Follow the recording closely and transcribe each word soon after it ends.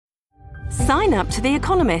Sign up to The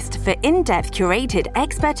Economist for in-depth curated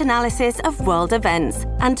expert analysis of world events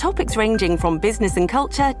and topics ranging from business and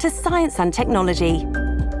culture to science and technology.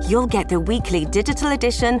 You'll get the weekly digital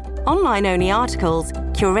edition, online-only articles,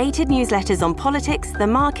 curated newsletters on politics, the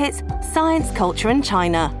markets, science, culture and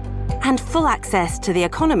China, and full access to The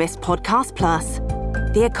Economist Podcast Plus.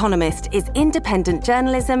 The Economist is independent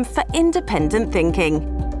journalism for independent thinking.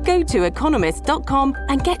 Go to economist.com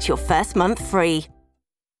and get your first month free.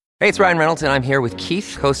 Hey, it's Ryan Reynolds, and I'm here with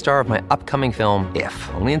Keith, co-star of my upcoming film,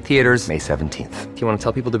 If, only in theaters May 17th. Do you want to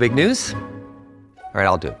tell people the big news? All right,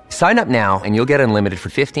 I'll do it. Sign up now and you'll get unlimited for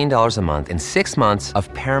 $15 a month and 6 months of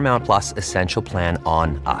Paramount Plus Essential Plan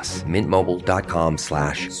on us.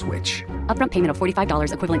 MintMobile.com/switch. Upfront payment of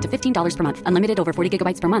 $45 equivalent to $15 per month. Unlimited over 40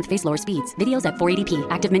 gigabytes per month. Face lower speeds. Videos at 480p.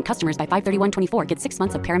 Active Mint customers by 531.24 get 6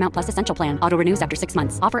 months of Paramount Plus Essential Plan. Auto renews after 6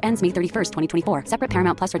 months. Offer ends May 31st, 2024. Separate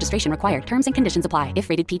Paramount Plus registration required. Terms and conditions apply if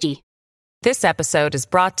rated PG. This episode is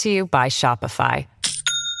brought to you by Shopify.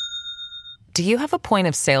 Do you have a point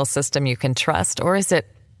of sale system you can trust, or is it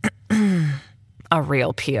a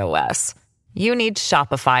real POS? You need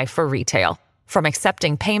Shopify for retail. From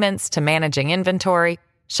accepting payments to managing inventory,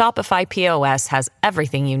 Shopify POS has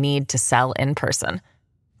everything you need to sell in person.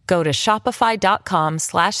 Go to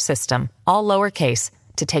shopify.com/system, all lowercase,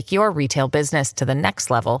 to take your retail business to the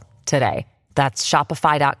next level today. That's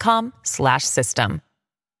shopify.com/system.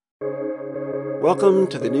 Welcome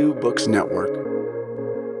to the New Books Network.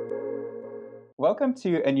 Welcome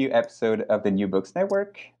to a new episode of the New Books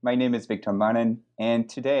Network. My name is Victor Manen, and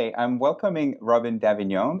today I'm welcoming Robin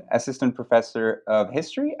Davignon, Assistant Professor of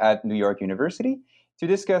History at New York University, to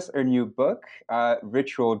discuss her new book,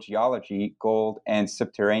 Ritual Geology, Gold and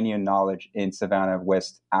Subterranean Knowledge in Savannah,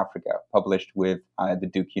 West Africa, published with the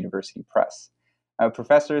Duke University Press.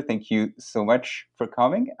 Professor, thank you so much for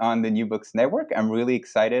coming on the New Books Network. I'm really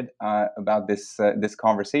excited about this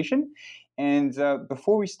conversation. And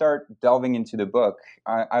before we start delving into the book,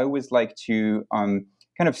 I always like to kind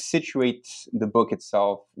of situate the book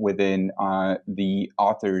itself within the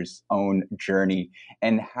author's own journey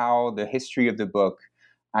and how the history of the book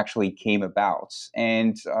actually came about.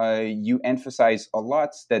 And you emphasize a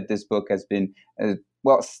lot that this book has been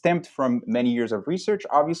stemmed from many years of research,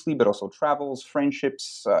 obviously, but also travels,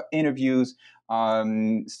 friendships, interviews.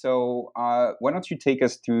 So why don't you take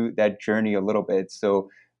us through that journey a little bit so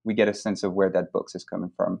we get a sense of where that book is coming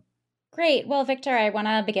from? Great. Well, Victor, I want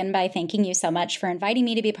to begin by thanking you so much for inviting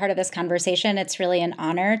me to be part of this conversation. It's really an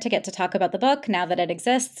honor to get to talk about the book now that it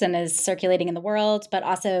exists and is circulating in the world, but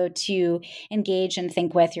also to engage and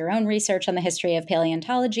think with your own research on the history of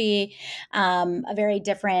paleontology, a very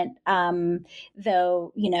different,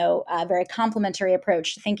 though, a very complementary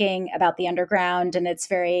approach to thinking about the underground and its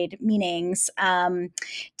varied meanings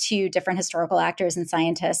to different historical actors and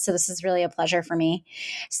scientists. So this is really a pleasure for me.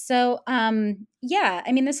 So,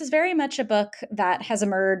 this is very much a book that has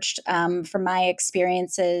emerged from my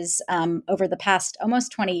experiences over the past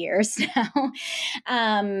almost 20 years now.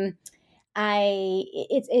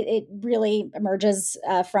 It really emerges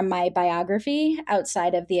from my biography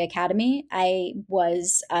outside of the academy. I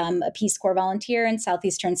was a Peace Corps volunteer in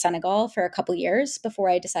southeastern Senegal for a couple years before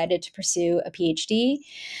I decided to pursue a PhD.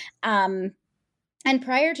 And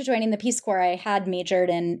prior to joining the Peace Corps, I had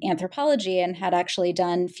majored in anthropology and had actually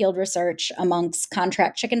done field research amongst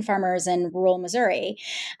contract chicken farmers in rural Missouri.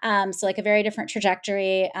 So like a very different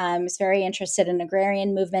trajectory. I was very interested in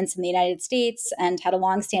agrarian movements in the United States and had a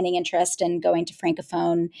longstanding interest in going to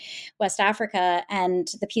Francophone West Africa. And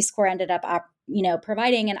the Peace Corps ended up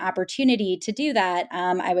providing an opportunity to do that.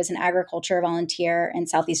 I was an agriculture volunteer in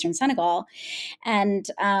southeastern Senegal. And,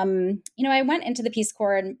 I went into the Peace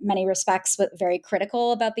Corps in many respects, but very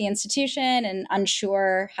critical about the institution and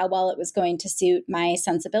unsure how well it was going to suit my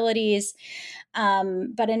sensibilities.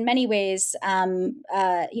 But in many ways, it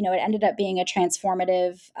ended up being a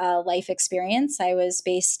transformative life experience. I was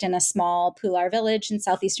based in a small Pular village in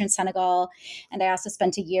southeastern Senegal, and I also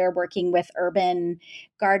spent a year working with urban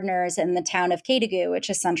gardeners in the town of Kédougou, which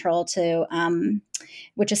is central to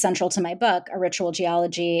my book, A Ritual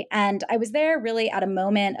Geology. And I was there really at a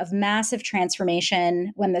moment of massive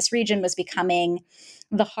transformation when this region was becoming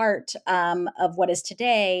the heart of what is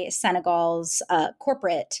today Senegal's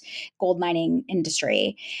corporate gold mining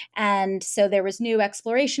industry. And so there was new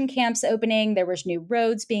exploration camps opening, there was new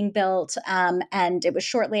roads being built, and it was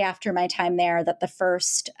shortly after my time there that the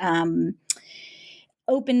first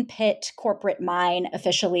open pit corporate mine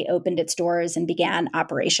officially opened its doors and began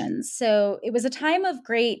operations. So it was a time of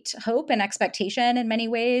great hope and expectation in many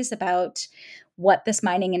ways about what this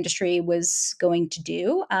mining industry was going to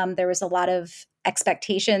do. There was a lot of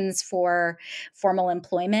expectations for formal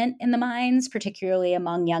employment in the mines, particularly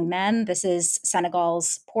among young men. This is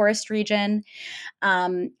Senegal's poorest region,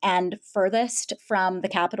 and furthest from the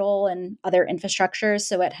capital and other infrastructures.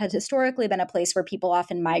 So it has historically been a place where people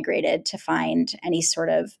often migrated to find any sort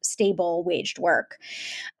of stable waged work.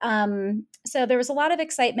 So there was a lot of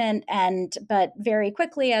excitement, but very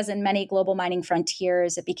quickly, as in many global mining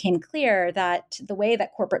frontiers, it became clear that the way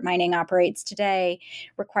that corporate mining operates today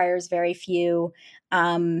requires very few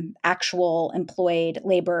actual employed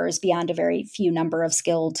laborers beyond a very few number of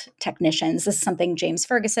skilled technicians. This is something James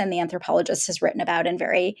Ferguson, the anthropologist, has written about in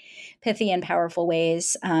very pithy and powerful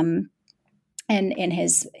ways. In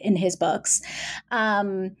his books.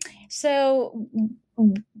 So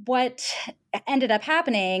what ended up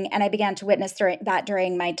happening, and I began to witness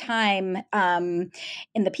during my time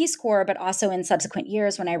in the Peace Corps, but also in subsequent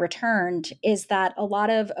years when I returned, is that a lot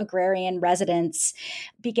of agrarian residents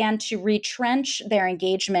began to retrench their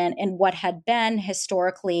engagement in what had been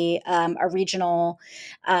historically a regional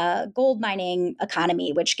gold mining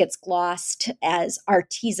economy, which gets glossed as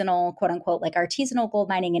artisanal, quote unquote, like artisanal gold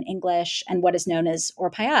mining in English, and what is known as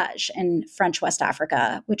orpaillage in French West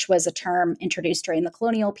Africa, which was a term introduced during the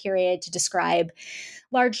colonial period to describe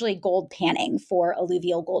largely gold panning for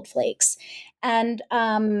alluvial gold flakes. And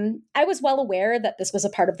I was well aware that this was a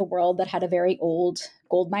part of the world that had a very old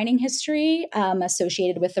gold mining history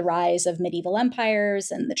associated with the rise of medieval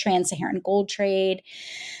empires and the trans-Saharan gold trade.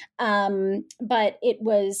 But it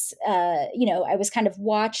was, I was kind of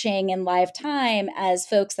watching in live time as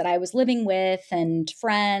folks that I was living with and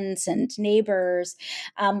friends and neighbors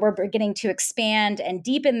were beginning to expand and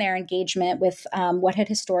deepen their engagement with what had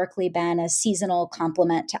historically been a seasonal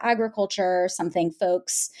complement to agriculture, something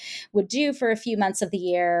folks would do for a few months of the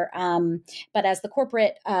year. But as the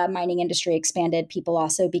corporate mining industry expanded, people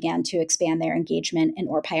also began to expand their engagement in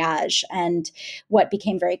orpaillage. And what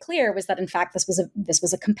became very clear was that, in fact, this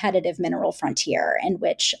was a competitive mineral frontier in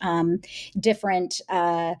which different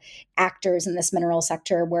actors in this mineral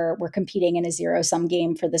sector were competing in a zero-sum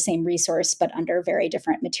game for the same resource, but under very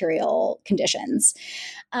different material conditions.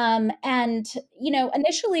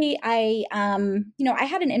 Initially I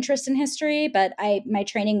had an interest in history, but my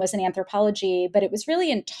training was in anthropology, but it was really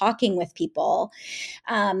in talking with people,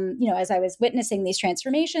 as I was witnessing these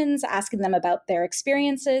transformations, asking them about their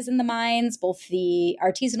experiences in the mines, both the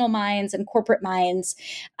artisanal mines and corporate mines,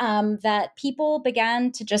 that people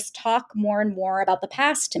began to just talk more and more about the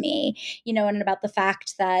past to me, and about the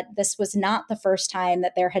fact that this was not the first time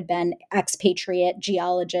that there had been expatriate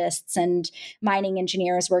geologists and mining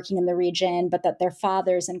engineers working in the region, but that their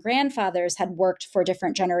fathers and grandfathers had worked for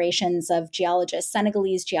different generations of geologists,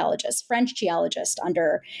 Senegalese geologists, French geologists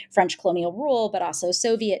under French colonial rule, but also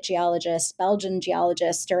Soviet geologists, Belgian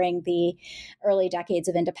geologists during the early decades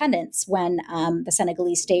of independence when the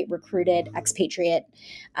Senegalese state recruited expatriate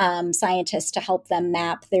scientists to help them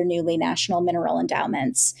map their newly national mineral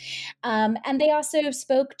endowments. And they also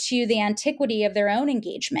spoke to the antiquity of their own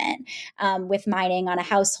engagement with mining on a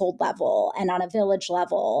household level and on a village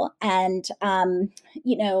level. And,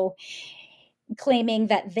 claiming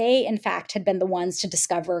that they, in fact, had been the ones to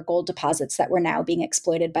discover gold deposits that were now being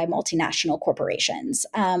exploited by multinational corporations.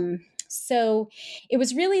 So it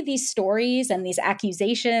was really these stories and these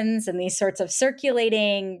accusations and these sorts of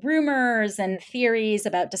circulating rumors and theories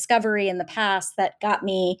about discovery in the past that got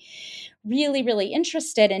me really, really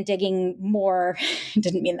interested in digging more.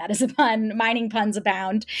 Didn't mean that as a pun. Mining puns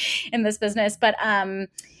abound in this business, but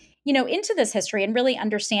into this history and really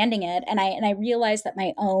understanding it. And I realized that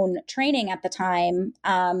my own training at the time,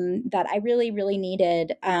 that I really, really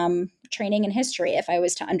needed training in history if I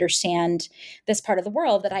was to understand this part of the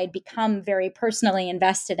world that I had become very personally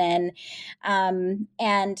invested in. And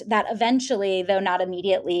that eventually, though not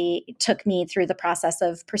immediately, took me through the process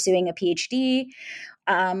of pursuing a PhD,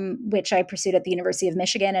 which I pursued at the University of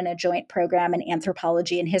Michigan in a joint program in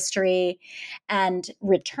anthropology and history, and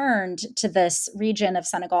returned to this region of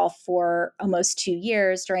Senegal for almost 2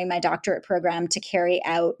 years during my doctorate program to carry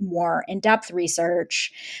out more in-depth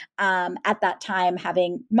research. At that time,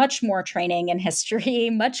 having much more training in history,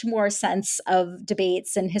 much more sense of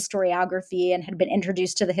debates and historiography, and had been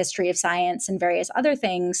introduced to the history of science and various other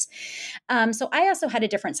things. So I also had a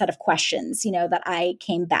different set of questions, that I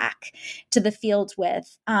came back to the field with.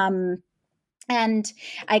 And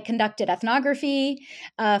I conducted ethnography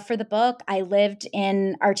for the book. I lived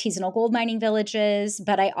in artisanal gold mining villages,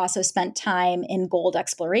 but I also spent time in gold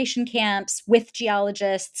exploration camps with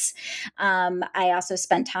geologists. I also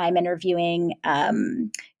spent time interviewing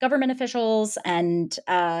government officials and,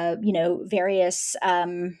 various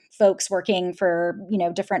folks working for,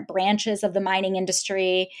 different branches of the mining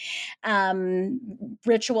industry,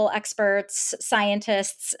 ritual experts,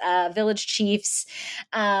 scientists, village chiefs,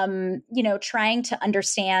 trying to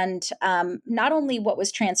understand not only what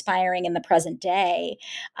was transpiring in the present day,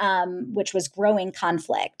 which was growing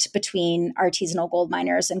conflict between artisanal gold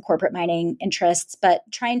miners and corporate mining interests, but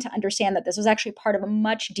trying to understand that this was actually part of a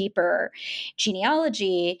much deeper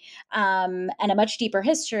genealogy and a much deeper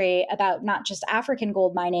history about not just African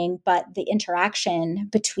gold mining, but the interaction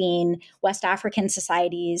between West African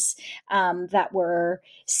societies that were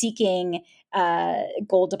seeking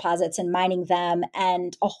gold deposits and mining them,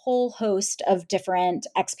 and a whole host of different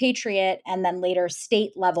expatriate and then later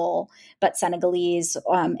state level, but Senegalese,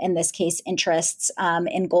 in this case, interests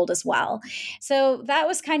in gold as well. So that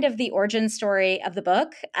was kind of the origin story of the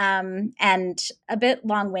book, and a bit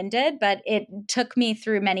long-winded, but it took me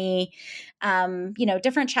through many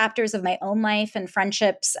different chapters of my own life and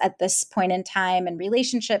friendships at this point in time, and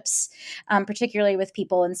relationships, particularly with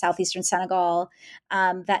people in southeastern Senegal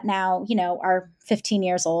that now, are 15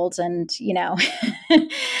 years old. And, so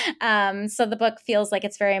the book feels like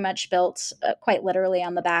it's very much built quite literally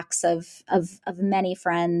on the backs of many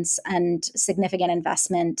friends and significant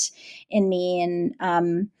investment in me and,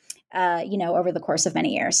 over the course of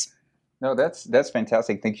many years. No, that's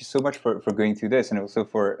fantastic. Thank you so much for going through this, and also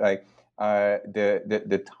for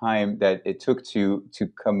the time that it took to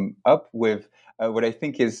come up with what I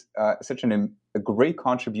think is such a great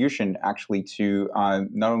contribution, actually, to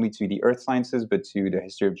not only to the earth sciences, but to the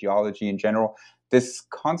history of geology in general. This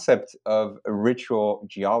concept of ritual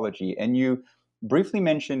geology, and you briefly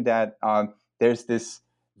mentioned that there's this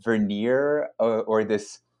veneer or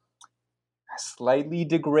this slightly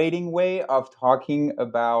degrading way of talking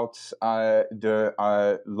about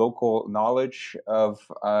the local knowledge of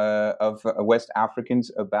West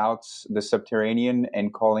Africans about the subterranean,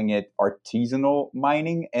 and calling it artisanal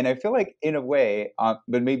mining. And I feel like, in a way,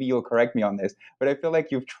 but maybe you'll correct me on this, but I feel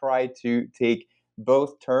like you've tried to take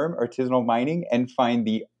both term artisanal mining and find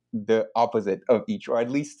the opposite of each, or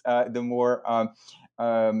at least the more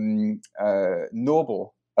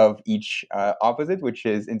noble of each opposite, which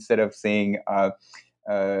is, instead of saying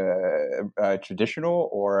traditional,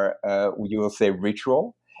 or you will say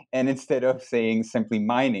ritual, and instead of saying simply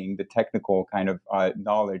mining, the technical kind of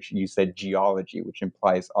knowledge, you said geology, which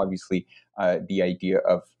implies obviously the idea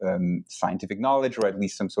of scientific knowledge, or at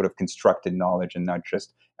least some sort of constructed knowledge, and not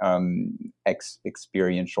just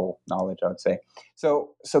experiential knowledge, I would say.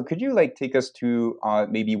 So could you take us to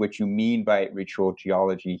maybe what you mean by ritual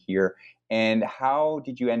geology here? And how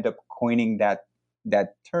did you end up coining that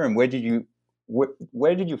term? Where did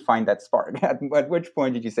you find that spark? At which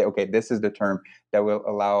point did you say, okay, this is the term that will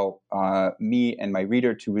allow me and my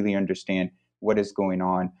reader to really understand what is going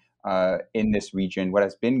on in this region, what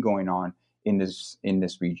has been going on in this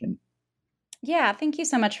region? Yeah, thank you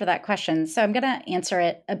so much for that question. So I'm going to answer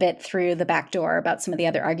it a bit through the back door about some of the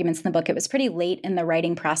other arguments in the book. It was pretty late in the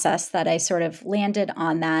writing process that I sort of landed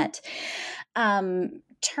on that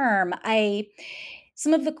term.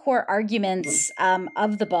 Some of the core arguments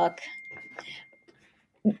of the book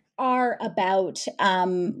are about,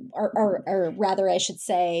 or rather, I should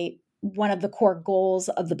say, one of the core goals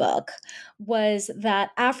of the book was that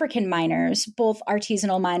African miners, both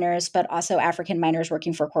artisanal miners, but also African miners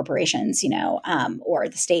working for corporations, or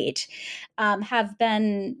the state, have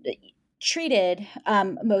been treated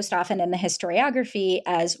most often in the historiography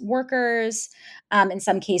as workers, in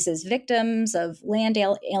some cases victims of land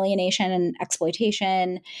alienation and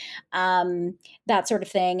exploitation, that sort of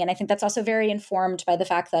thing. And I think that's also very informed by the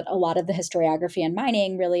fact that a lot of the historiography in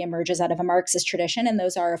mining really emerges out of a Marxist tradition. And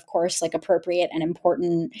those are, of course, appropriate and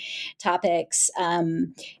important topics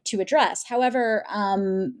to address. However,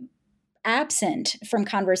 absent from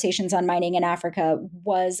conversations on mining in Africa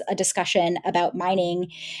was a discussion about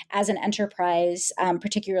mining as an enterprise,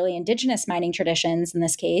 particularly indigenous mining traditions in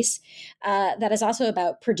this case, that is also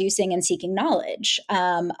about producing and seeking knowledge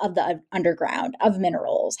of the underground, of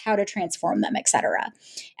minerals, how to transform them, et cetera.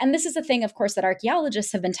 And this is a thing, of course, that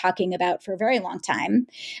archaeologists have been talking about for a very long time,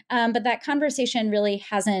 but that conversation really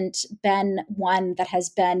hasn't been one that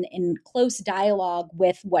has been in close dialogue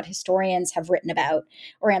with what historians have written about,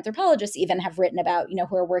 or anthropologists even have written about,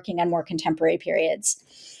 who are working on more contemporary periods.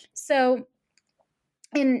 So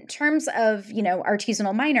in terms of,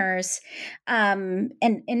 artisanal miners, and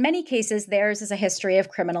in many cases, theirs is a history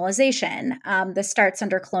of criminalization. This starts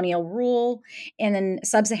under colonial rule in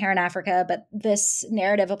sub-Saharan Africa, but this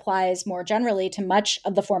narrative applies more generally to much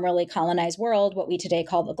of the formerly colonized world, what we today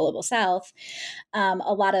call the Global South.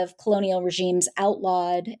 A lot of colonial regimes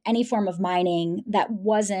outlawed any form of mining that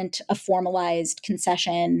wasn't a formalized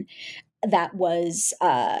concession that was,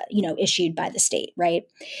 issued by the state, right?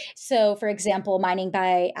 So, for example, mining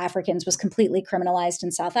by Africans was completely criminalized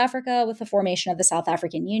in South Africa with the formation of the South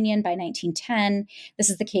African Union by 1910. This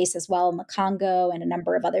is the case as well in the Congo and a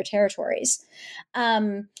number of other territories.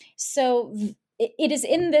 It is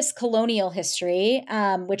in this colonial history,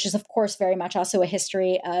 which is, of course, very much also a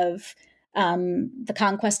history of the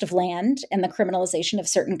conquest of land and the criminalization of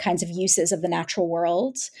certain kinds of uses of the natural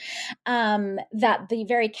world, that the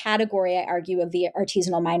very category, I argue, of the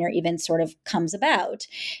artisanal miner even sort of comes about.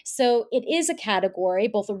 So it is a category,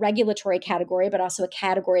 both a regulatory category, but also a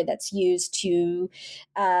category that's used to,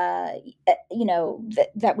 that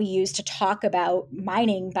we use to talk about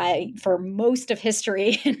mining for most of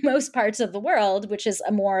history in most parts of the world, which is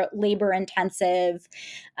a more labor-intensive,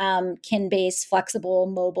 kin-based, flexible,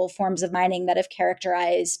 mobile forms of mining that have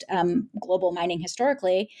characterized global mining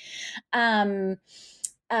historically.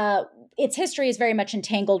 Its history is very much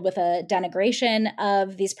entangled with a denigration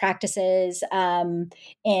of these practices,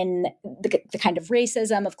 in the kind of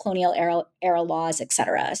racism of colonial era laws, et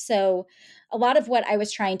cetera. So a lot of what I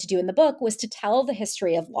was trying to do in the book was to tell the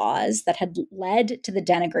history of laws that had led to the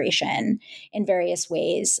denigration in various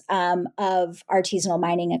ways of artisanal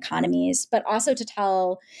mining economies, but also to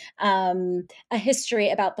tell a history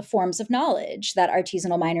about the forms of knowledge that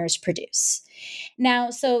artisanal miners produce. Now,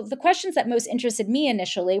 so the questions that most interested me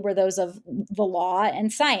initially were those of the law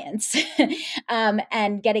and science,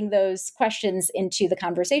 and getting those questions into the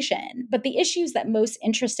conversation. But the issues that most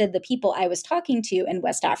interested the people I was talking to in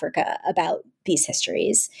West Africa about these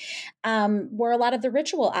histories were a lot of the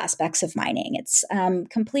ritual aspects of mining. It's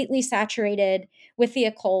completely saturated with the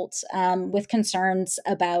occult, with concerns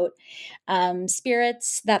about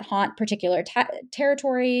spirits that haunt particular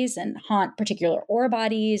territories and haunt particular ore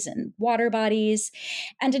bodies and water bodies.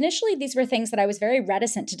 And initially, these were things that I was very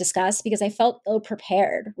reticent to discuss because I felt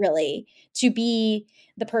ill-prepared, really, to be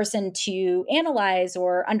the person to analyze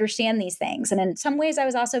or understand these things. And in some ways, I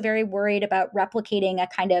was also very worried about replicating a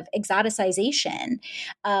kind of exoticization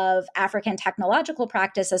of African technological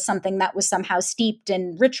practice as something that was somehow steeped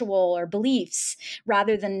in ritual or beliefs,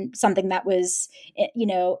 rather than something that was,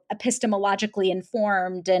 epistemologically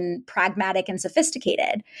informed and pragmatic and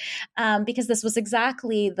sophisticated. Because this was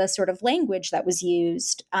exactly the sort of language that was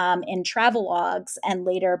used in travel logs and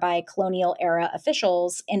later by colonial era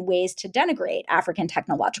officials in ways to denigrate African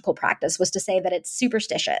technological practice, was to say that it's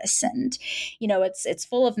superstitious and, it's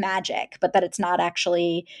full of magic, but that it's not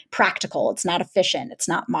actually practical. It's not efficient. It's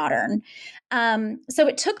not modern. So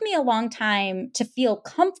it took me a long time to feel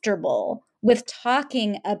comfortable with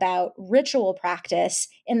talking about ritual practice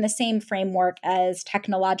in the same framework as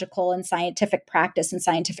technological and scientific practice and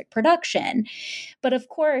scientific production. But of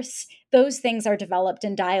course, those things are developed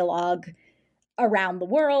in dialogue around the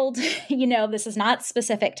world. This is not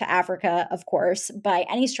specific to Africa, of course, by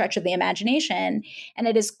any stretch of the imagination. And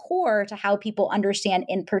it is core to how people understand,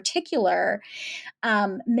 in particular,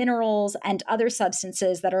 minerals and other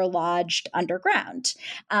substances that are lodged underground,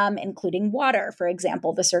 including water, for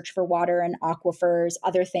example, the search for water in aquifers,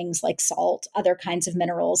 other things like salt, other kinds of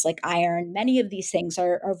minerals like iron. Many of these things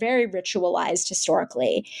are very ritualized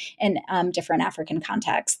historically in different African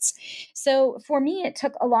contexts. So for me, it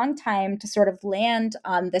took a long time to sort of land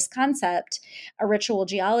on this concept, a ritual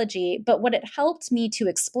geology. But what it helped me to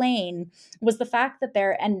explain was the fact that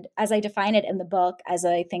there, and as I define it in the book, as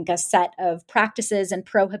I think a set of practices and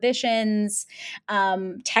prohibitions,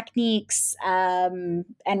 techniques, and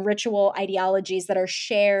ritual ideologies that are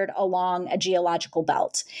shared along a geological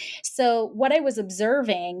belt. So what I was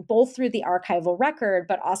observing, both through the archival record,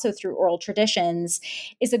 but also through oral traditions,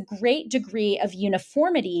 is a great degree of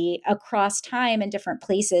uniformity across time and different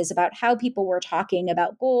places about how people were talking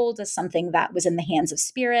about gold as something that was in the hands of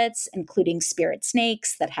spirits, including spirit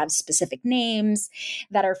snakes that have specific names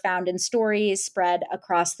that are found in stories spread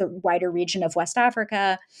across the wider region of West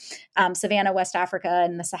Africa, Savannah, West Africa,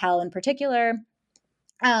 and the Sahel in particular.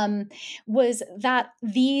 Was that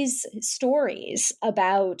these stories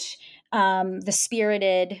about the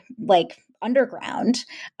spirited, underground,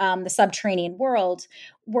 the subterranean world,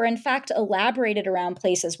 were in fact elaborated around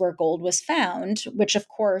places where gold was found, which of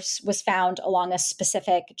course was found along a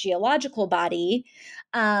specific geological body,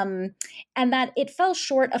 and that it fell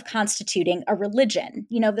short of constituting a religion.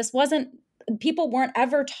 This wasn't people weren't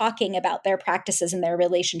ever talking about their practices and their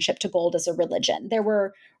relationship to gold as a religion. There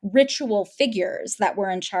were ritual figures that were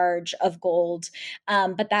in charge of gold,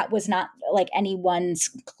 but that was not like anyone's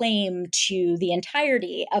claim to the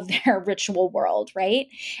entirety of their ritual world, right?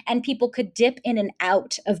 And people could dip in and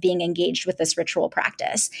out of being engaged with this ritual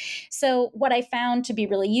practice. So what I found to be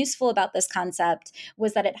really useful about this concept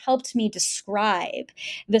was that it helped me describe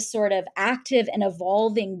the sort of active and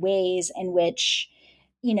evolving ways in which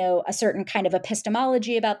a certain kind of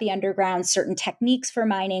epistemology about the underground, certain techniques for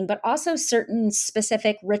mining, but also certain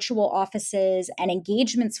specific ritual offices and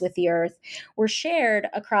engagements with the earth were shared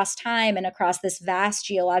across time and across this vast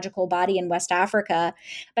geological body in West Africa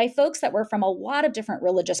by folks that were from a lot of different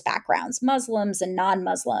religious backgrounds, Muslims and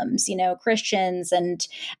non-Muslims, Christians, and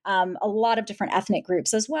a lot of different ethnic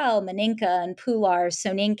groups as well, Maninka and Pular,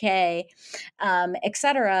 Soninke, et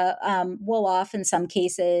cetera, Wolof in some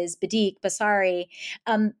cases, Badik, Basari,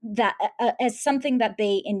 that as something that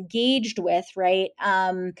they engaged with, right,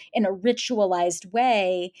 in a ritualized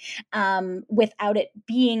way, without it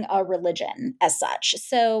being a religion as such.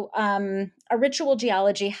 So a ritual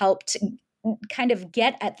geology helped kind of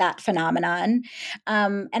get at that phenomenon.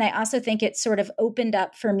 And I also think it sort of opened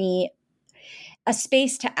up for me a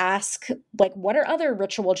space to ask, like, what are other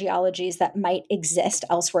ritual geologies that might exist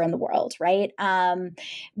elsewhere in the world, right?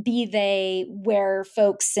 Be they where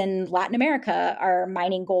folks in Latin America are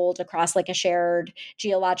mining gold across like a shared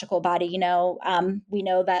geological body. We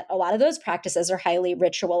know that a lot of those practices are highly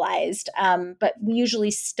ritualized, but we usually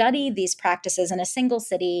study these practices in a single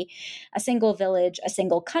city, a single village, a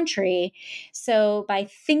single country. So by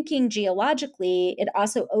thinking geologically, it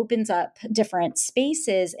also opens up different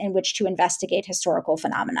spaces in which to investigate historical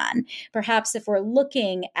phenomenon. Perhaps if we're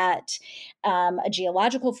looking at a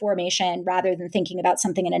geological formation rather than thinking about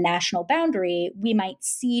something in a national boundary, we might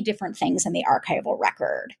see different things in the archival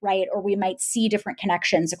record, right? Or we might see different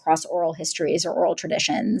connections across oral histories or oral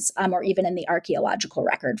traditions, or even in the archaeological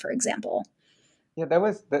record, for example. Yeah, that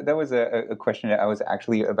was a question that I was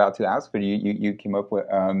actually about to ask, but you came up with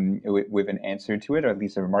an answer to it, or at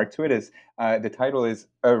least a remark to it. Is the title is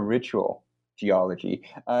a ritual geology,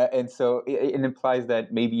 and so it implies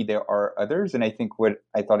that maybe there are others. And I think what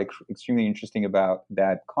I thought extremely interesting about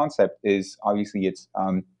that concept is obviously it's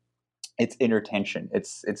inner tension.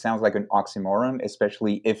 It sounds like an oxymoron,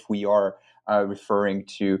 especially if we are referring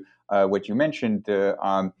to what you mentioned,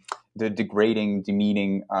 the degrading,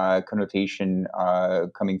 demeaning connotation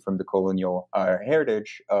coming from the colonial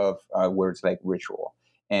heritage of words like ritual,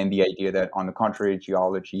 and the idea that, on the contrary,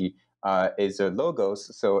 geology is a logos,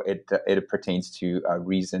 so it pertains to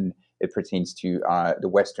reason, it pertains to the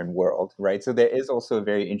Western world, right? So there is also a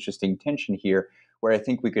very interesting tension here, where I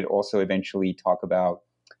think we could also eventually talk about.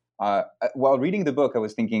 While reading the book, I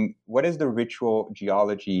was thinking, what is the ritual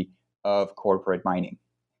geology of corporate mining?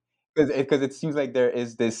 Because it seems like there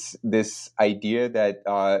is this idea that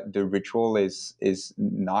the ritual is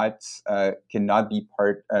not cannot be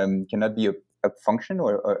a function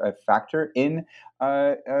or a factor in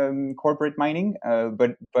corporate mining.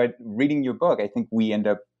 But reading your book, I think we end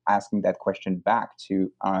up asking that question back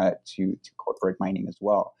to corporate mining as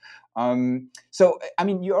well. So, I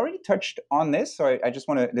mean, you already touched on this, so I just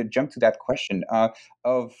want to jump to that question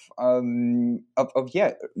of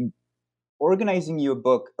organizing your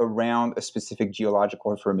book around a specific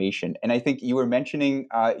geological formation. And I think you were mentioning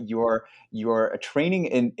your training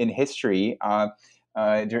in history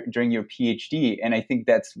during your PhD, and I think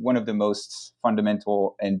that's one of the most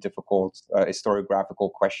fundamental and difficult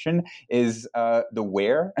historiographical question is the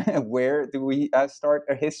where. Where do we start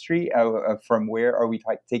a history? From where are we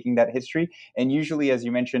taking that history? And usually, as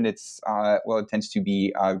you mentioned, it tends to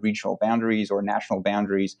be regional boundaries or national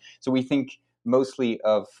boundaries. So we think mostly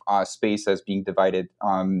of space as being divided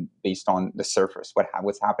based on the surface,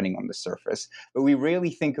 what's happening on the surface. But we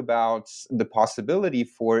rarely think about the possibility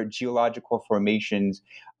for geological formations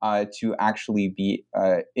to actually be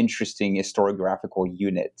interesting historiographical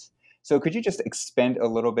units. So could you just expand a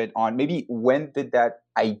little bit on maybe when did that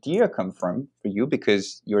idea come from for you?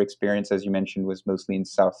 Because your experience, as you mentioned, was mostly in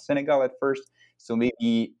South Senegal at first. So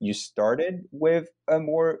maybe you started with a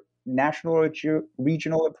more national or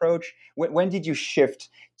regional approach? When did you shift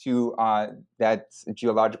to that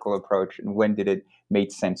geological approach, and when did it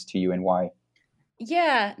make sense to you, and why?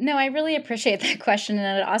 Yeah, no, I really appreciate that question.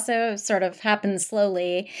 And it also sort of happens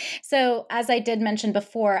slowly. So, as I did mention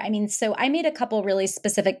before, so I made a couple really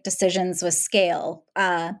specific decisions with scale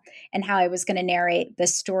and how I was going to narrate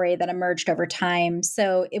this story that emerged over time.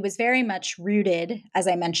 So, it was very much rooted, as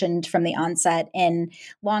I mentioned from the onset, in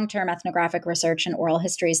long term ethnographic research and oral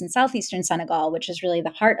histories in southeastern Senegal, which is really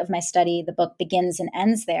the heart of my study. The book begins and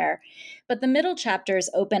ends there. But the middle chapters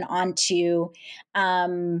open onto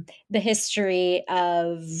the history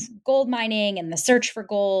of gold mining and the search for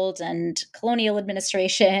gold and colonial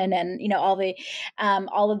administration and,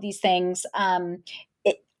 all of these things.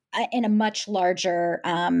 In a much larger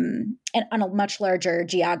and on a much larger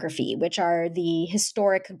geography, which are the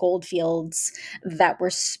historic gold fields that were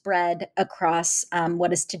spread across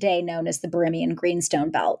what is today known as the Birimian Greenstone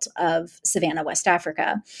Belt of Savannah, West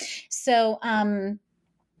Africa. So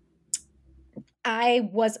I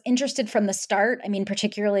was interested from the start. I mean,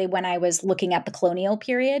 particularly when I was looking at the colonial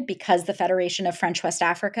period, because the Federation of French West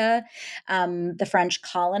Africa, the French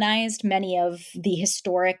colonized many of the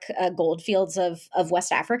historic gold fields of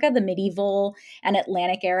West Africa, the medieval and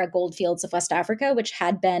Atlantic era gold fields of West Africa, which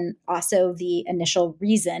had been also the initial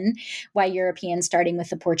reason why Europeans, starting with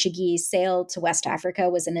the Portuguese, sailed to West Africa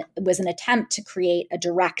was an attempt to create a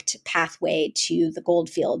direct pathway to the gold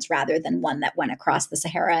fields rather than one that went across the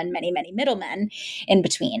Sahara and many, many middlemen in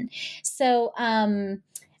between. So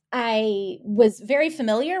I was very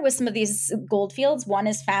familiar with some of these gold fields. One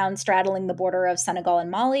is found straddling the border of Senegal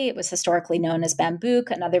and Mali. It was historically known as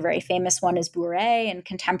Bambouk. Another very famous one is Bouré in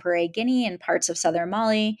contemporary Guinea and parts of southern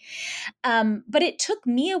Mali. But it took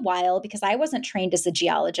me a while, because I wasn't trained as a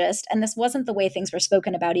geologist, and this wasn't the way things were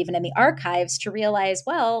spoken about even in the archives, to realize,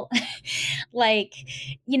 well,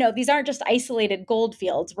 these aren't just isolated gold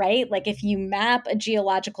fields, right? Like if you map a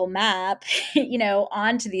geological map,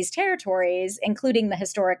 onto these territories, including the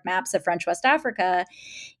historic maps of French West Africa,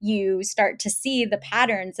 you start to see the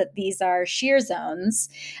patterns that these are shear zones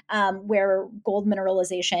where gold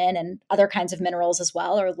mineralization and other kinds of minerals as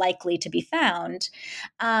well are likely to be found.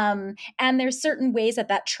 And there's certain ways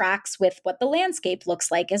that tracks with what the landscape looks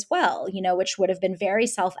like as well, which would have been very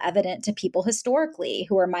self-evident to people historically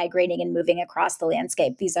who are migrating and moving across the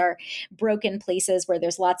landscape. These are broken places where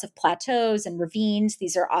there's lots of plateaus and ravines.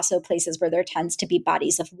 These are also places where there tends to be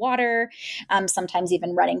bodies of water, sometimes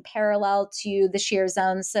even running parallel to the shear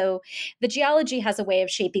zones. So the geology has a way of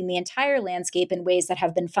shaping the entire landscape in ways that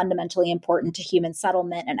have been fundamentally important to human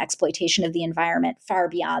settlement and exploitation of the environment, far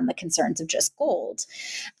beyond the concerns of just gold.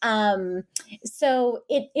 So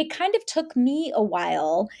it kind of took me a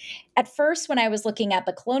while at first when I was looking at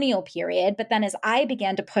the colonial period, but then as I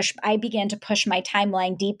began to push my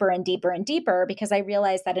timeline deeper and deeper and deeper, because I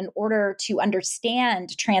realized that in order to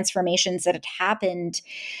understand transformations that had happened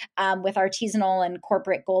with artisanal and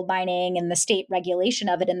corporate gold mining and the state regulation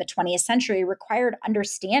of it in the 20th century required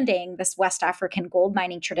understanding this West African gold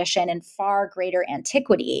mining tradition in far greater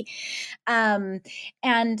antiquity.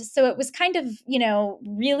 And so it was kind of,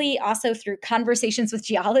 really also through conversations with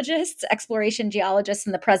geologists, exploration geologists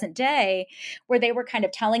in the present day, where they were kind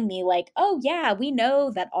of telling me like, oh yeah, we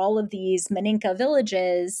know that all of these Maninka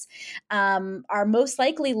villages are most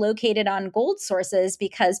likely located on gold sources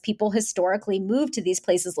because people historically moved to these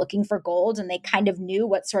places looking for gold, and they kind of knew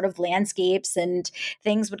what sort of landscapes and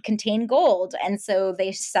things would contain gold. And so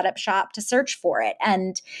they set up shop to search for it.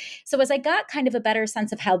 And so as I got kind of a better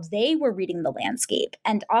sense of how they were reading the landscape,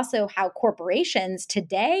 and also how corporations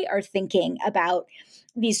today are thinking about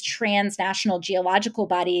these transnational geological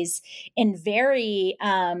bodies in very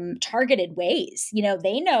targeted ways.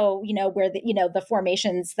 They know, where the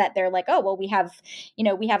formations that they're like, oh, well, we have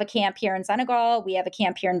a camp here in Senegal, we have a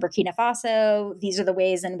camp here in Burkina Faso. These are the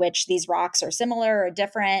ways in which these rocks are similar or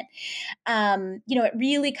different. It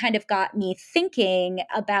really kind of got me thinking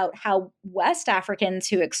about how West Africans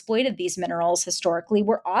who exploited these minerals historically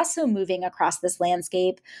were also moving across this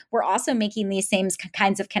landscape. We're also making these same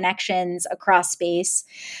kinds of connections across space.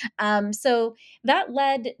 So that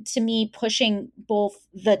led to me pushing both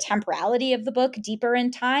the temporality of the book deeper in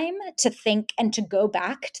time to think and to go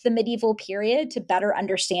back to the medieval period to better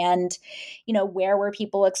understand, where were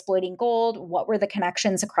people exploiting gold? What were the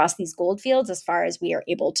connections across these gold fields as far as we are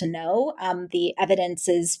able to know? The evidence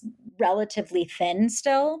is relatively thin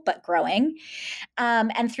still, but growing.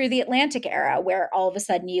 And through the Atlantic era, where all of a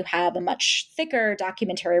sudden you have a much thicker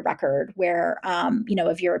documentary record where,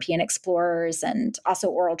 of European explorers and also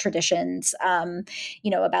oral traditions,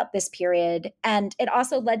 about this period. And it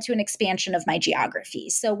also led to an expansion of my geography.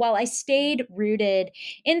 So while I stayed rooted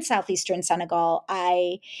in southeastern Senegal,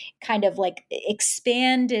 I kind of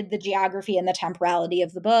expanded the geography and the temporality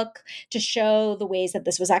of the book to show the ways that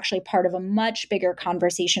this was actually part of a much bigger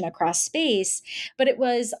conversation across space. But it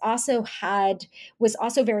was also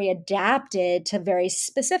very adapted to very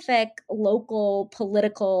specific local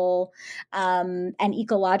political and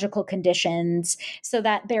ecological conditions, so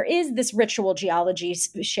that there is this ritual geology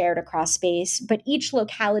shared across space, but each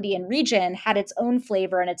locality and region had its own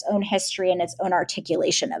flavor and its own history and its own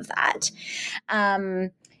articulation of that.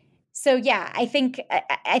 So yeah, I think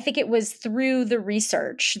it was through the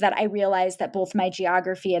research that I realized that both my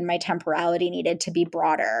geography and my temporality needed to be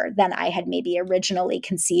broader than I had maybe originally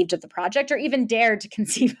conceived of the project, or even dared to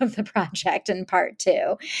conceive of the project in part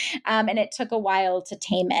two. And it took a while to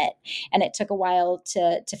tame it, and it took a while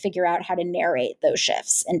to figure out how to narrate those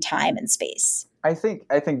shifts in time and space. I think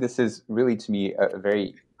this is really, to me, a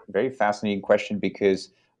very, very fascinating question, because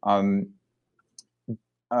uh,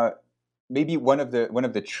 maybe one of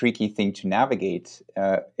the tricky thing to navigate,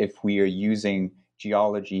 if we are using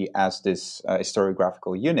geology as this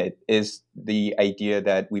historiographical unit, is the idea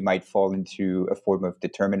that we might fall into a form of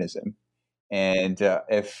determinism. And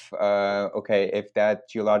if that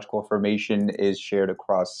geological formation is shared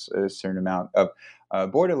across a certain amount of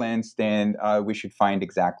borderlands, then we should find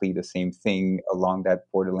exactly the same thing along that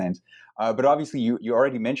borderlands. But obviously, you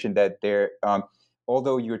already mentioned that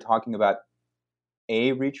although you're talking about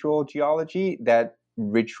a ritual geology, that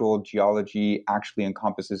ritual geology actually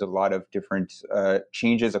encompasses a lot of different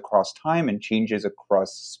changes across time and changes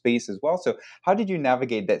across space as well. So how did you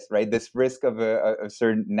navigate this, right? This risk of a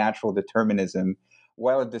certain natural determinism,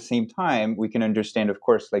 while at the same time we can understand, of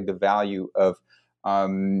course, like the value of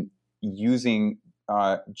using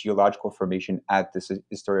geological formation at this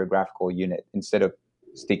historiographical unit instead of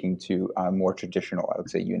sticking to more traditional, I would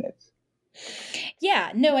say, units.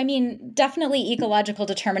 Yeah, no, I mean, definitely ecological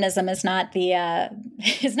determinism is not the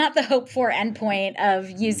is not the hope for endpoint of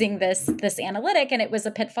using this analytic, and it was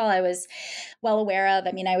a pitfall I was well aware of.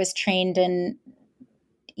 I mean, I was trained in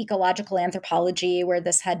ecological anthropology, where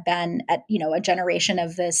this had been at, a generation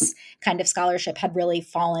of this kind of scholarship had really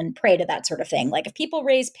fallen prey to that sort of thing. Like, if people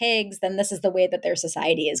raise pigs, then this is the way that their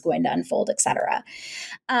society is going to unfold, et cetera.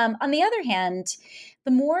 On the other hand, the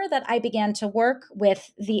more that I began to work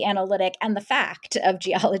with the analytic and the fact of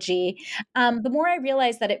geology, the more I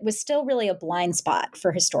realized that it was still really a blind spot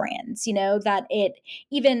for historians, that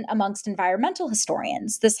even amongst environmental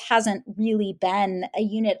historians, this hasn't really been a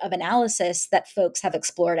unit of analysis that folks have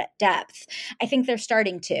explored at depth. I think they're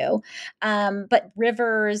starting to. But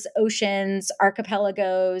rivers, oceans,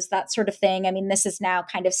 archipelagos, that sort of thing, I mean, this is now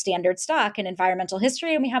kind of standard stock in environmental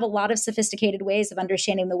history, and we have a lot of sophisticated ways of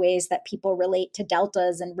understanding the ways that people relate to deltas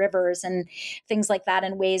and rivers and things like that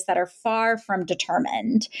in ways that are far from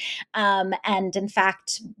determined. And in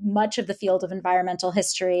fact, much of the field of environmental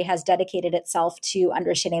history has dedicated itself to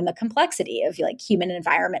understanding the complexity of human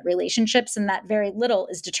environment relationships, and that very little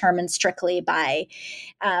is determined strictly by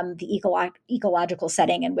the ecological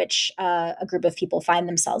setting in which a group of people find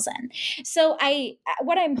themselves in. So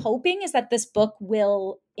what I'm hoping is that this book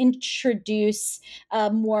will introduce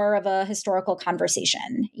more of a historical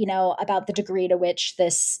conversation, about the degree to which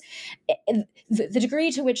the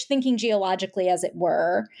degree to which thinking geologically, as it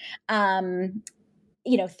were,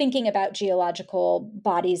 thinking about geological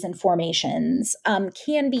bodies and formations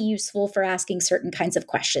can be useful for asking certain kinds of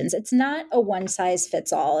questions. It's not a one size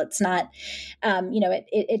fits all. It's not,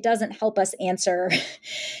 it doesn't help us answer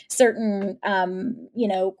certain,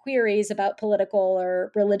 queries about political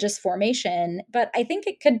or religious formation. But I think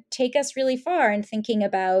it could take us really far in thinking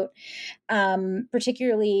about,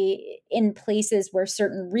 particularly in places where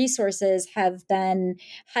certain resources have been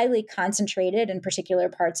highly concentrated in particular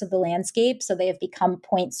parts of the landscape. So they have become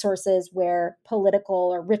point sources where political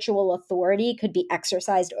or ritual authority could be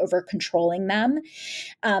exercised over controlling them.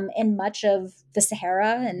 In much of the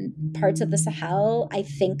Sahara and parts of the Sahel, I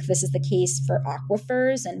think this is the case for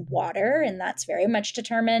aquifers and water, and that's very much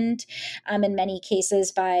determined in many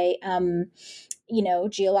cases by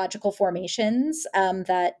geological formations,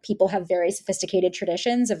 that people have very sophisticated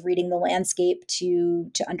traditions of reading the landscape to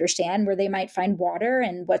understand where they might find water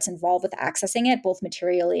and what's involved with accessing it, both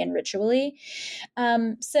materially and ritually.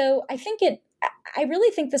 So I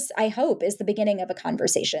really think this, I hope, is the beginning of a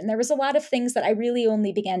conversation. There was a lot of things that I really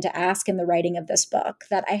only began to ask in the writing of this book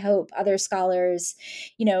that I hope other scholars,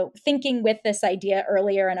 thinking with this idea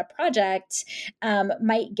earlier in a project,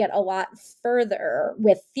 might get a lot further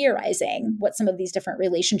with theorizing what some of these different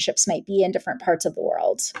relationships might be in different parts of the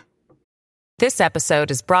world. This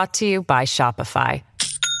episode is brought to you by Shopify.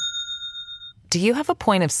 Do you have a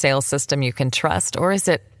point of sale system you can trust, or is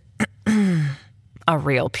it a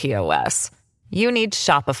real POS? You need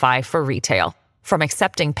Shopify for retail. From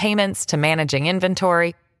accepting payments to managing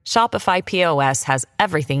inventory, Shopify POS has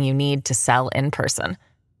everything you need to sell in person.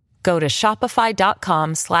 Go to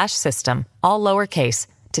shopify.com/system, all lowercase,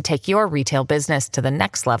 to take your retail business to the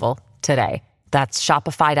next level today. That's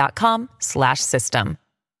shopify.com/system.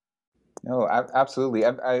 No, absolutely.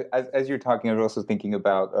 As you're talking, I was also thinking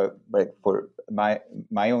about, for my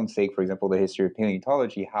own sake, for example, the history of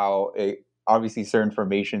paleontology, how obviously certain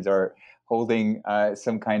formations are holding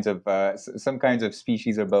some kinds of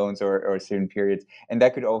species of bones or certain periods, and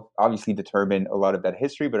that could obviously determine a lot of that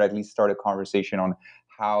history, but at least start a conversation on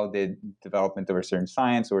how the development of a certain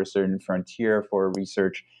science or a certain frontier for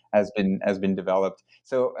research has been developed.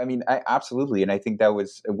 So, I mean, absolutely, and I think that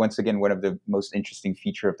was once again one of the most interesting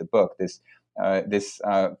feature of the book. This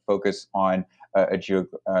focus on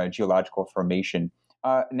geological formation.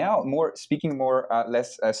 Now, speaking more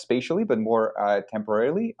less spatially, but more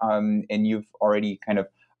temporarily, and you've already kind of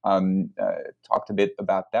talked a bit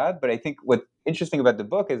about that. But I think what's interesting about the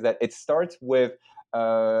book is that it starts with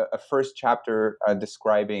a first chapter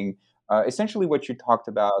describing essentially what you talked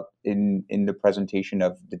about in the presentation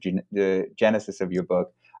of the genesis of your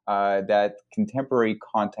book. That contemporary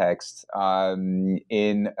context and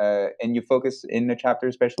you focus in the chapter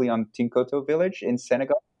especially on Tinkoto village in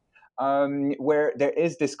Senegal, where there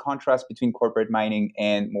is this contrast between corporate mining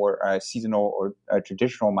and more seasonal or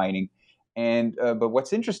traditional mining. And but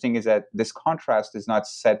what's interesting is that this contrast is not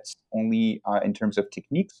set only in terms of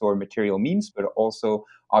techniques or material means, but also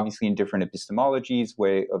obviously in different epistemologies,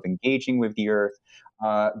 way of engaging with the earth.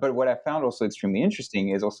 But what I found also extremely interesting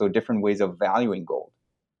is also different ways of valuing gold.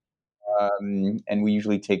 And we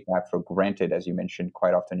usually take that for granted, as you mentioned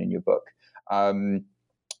quite often in your book.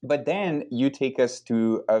 But then you take us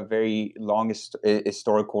to a very long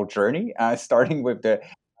historical journey, starting with the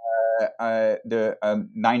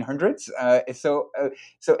 900s.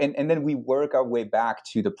 And then we work our way back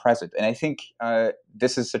to the present. And I think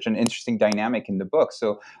this is such an interesting dynamic in the book.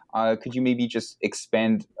 So could you maybe just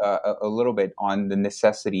expand a little bit on the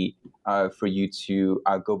necessity for you to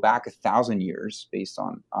go back 1,000 years based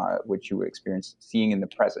on what you were seeing in the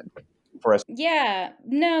present? For us. Yeah,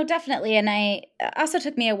 no, definitely. And I also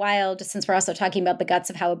took me a while, just since we're also talking about the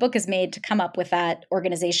guts of how a book is made, to come up with that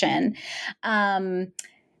organization.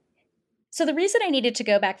 So the reason I needed to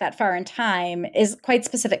go back that far in time is quite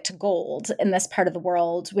specific to gold in this part of the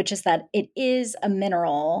world, which is that it is a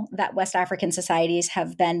mineral that West African societies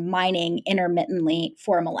have been mining intermittently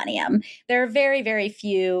for a millennium. There are very, very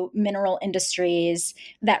few mineral industries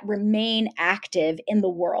that remain active in the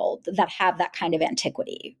world that have that kind of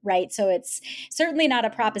antiquity, right? So it's certainly not a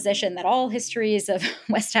proposition that all histories of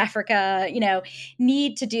West Africa,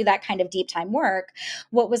 need to do that kind of deep time work.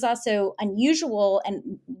 What was also unusual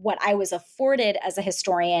and what I was afforded as a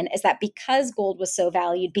historian is that because gold was so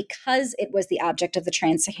valued, because it was the object of the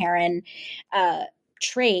trans-Saharan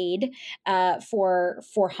trade for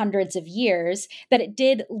hundreds of years, that it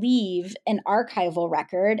did leave an archival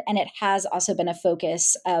record, and it has also been a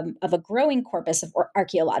focus of a growing corpus of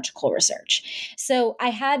archaeological research. So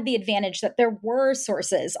I had the advantage that there were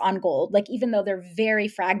sources on gold, like even though they're very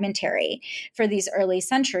fragmentary for these early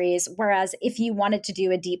centuries, whereas if you wanted to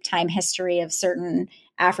do a deep time history of certain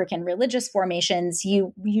African religious formations,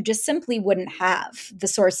 you just simply wouldn't have the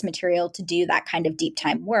source material to do that kind of deep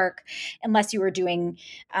time work unless you were doing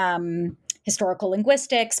historical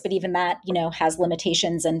linguistics, but even that, has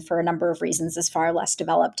limitations and for a number of reasons is far less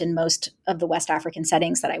developed in most of the West African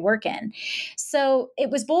settings that I work in. So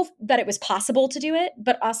it was both that it was possible to do it,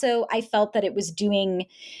 but also I felt that it was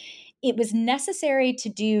necessary to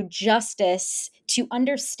do justice to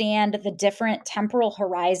understand the different temporal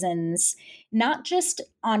horizons, not just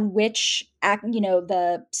on which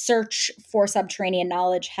the search for subterranean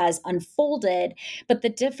knowledge has unfolded, but the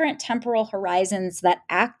different temporal horizons that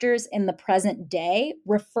actors in the present day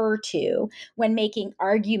refer to when making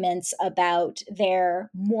arguments about their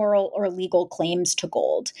moral or legal claims to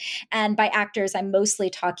gold. And by actors, I'm mostly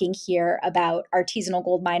talking here about artisanal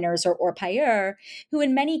gold miners or orpailleurs, who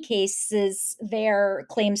in many cases, their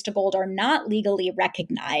claims to gold are not legally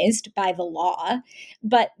recognized by the law,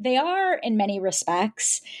 but they are in many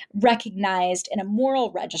respects recognized in a moral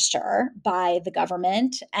register by the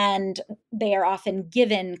government, and they are often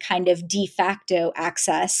given kind of de facto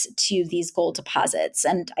access to these gold deposits.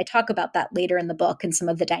 And I talk about that later in the book and some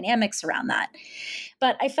of the dynamics around that.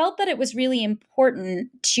 But I felt that it was really important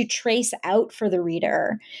to trace out for the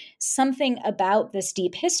reader something about this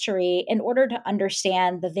deep history in order to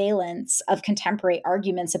understand the valence of contemporary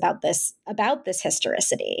arguments about this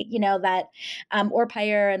historicity. That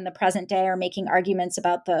orpailleurs in the present day are making arguments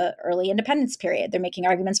about the early independence period. They're making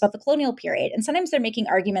arguments about the colonial period. And sometimes they're making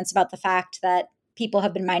arguments about the fact that people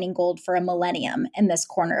have been mining gold for a millennium in this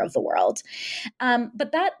corner of the world.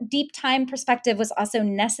 But that deep time perspective was also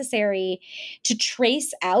necessary to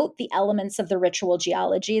trace out the elements of the ritual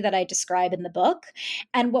geology that I describe in the book.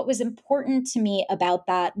 And what was important to me about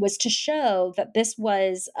that was to show that this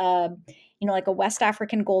was like a West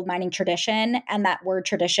African gold mining tradition, and that word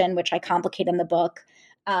tradition, which I complicate in the book,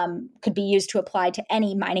 could be used to apply to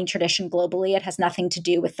any mining tradition globally. It has nothing to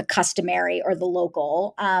do with the customary or the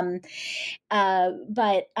local.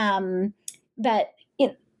 That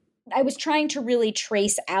I was trying to really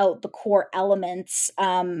trace out the core elements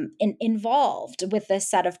involved with this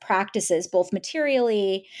set of practices, both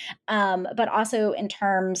materially, but also in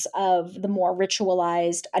terms of the more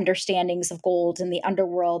ritualized understandings of gold in the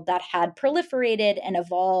underworld that had proliferated and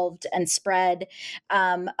evolved and spread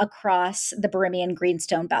across the Birimian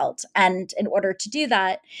Greenstone Belt. And in order to do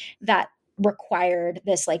that required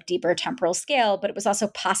this like deeper temporal scale, but it was also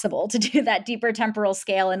possible to do that deeper temporal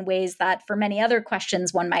scale in ways that for many other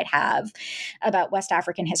questions one might have about West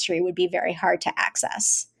African history would be very hard to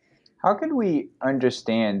access. How can we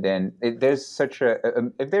understand then, if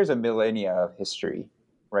there's a millennia of history,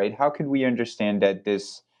 right? How can we understand that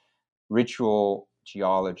this ritual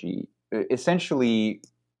geology, essentially,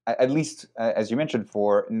 at least as you mentioned,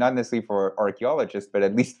 for not necessarily for archaeologists, but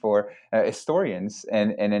at least for historians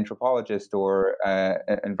and anthropologists or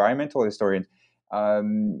environmental historians,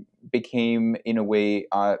 became in a way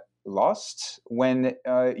lost when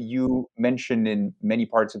you mentioned in many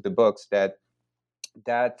parts of the books that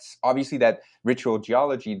obviously that ritual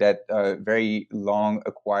geology, that very long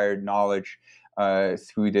acquired knowledge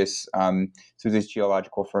through this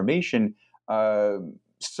geological formation,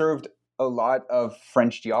 served a lot of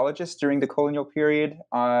French geologists during the colonial period,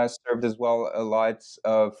 served as well a lot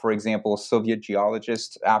of, for example, Soviet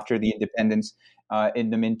geologists after the independence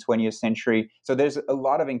in the mid 20th century. So there's a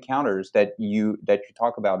lot of encounters that you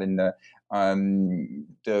talk about in the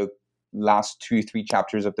last 2-3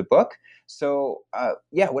 chapters of the book. So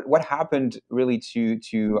what happened really to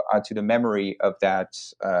the memory of that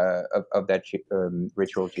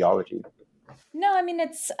ritual geology? No, I mean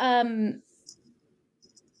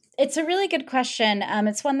it's a really good question.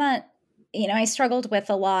 It's one that I struggled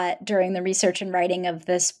with a lot during the research and writing of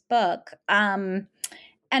this book, and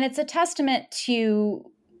it's a testament to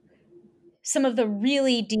some of the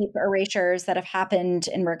really deep erasures that have happened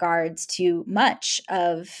in regards to much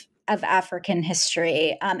of African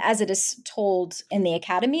history, as it is told in the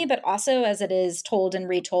academy, but also as it is told and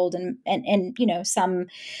retold in some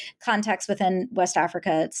context within West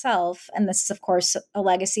Africa itself. And this is, of course, a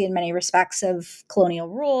legacy in many respects of colonial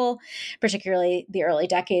rule, particularly the early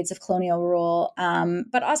decades of colonial rule,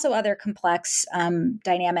 but also other complex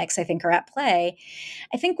dynamics, I think, are at play.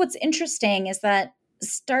 I think what's interesting is that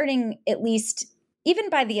starting at least even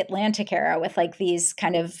by the Atlantic era with like these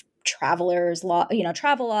kind of travel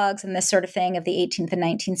logs and this sort of thing of the 18th and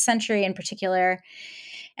 19th century in particular,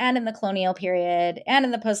 and in the colonial period and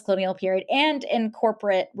in the post-colonial period and in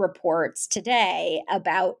corporate reports today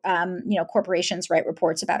about, corporations write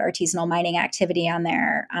reports about artisanal mining activity on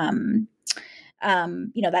their,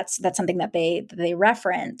 that's something that they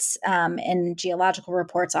reference in geological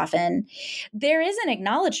reports often. There is an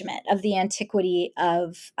acknowledgement of the antiquity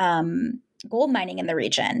of gold mining in the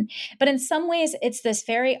region. But in some ways, it's this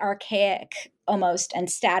very archaic almost and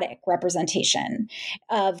static representation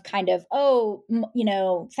of kind of,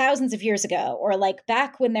 thousands of years ago, or like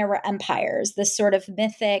back when there were empires, this sort of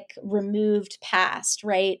mythic removed past,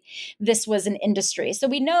 right? This was an industry. So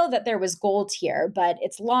we know that there was gold here, but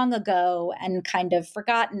it's long ago and kind of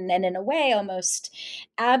forgotten and in a way almost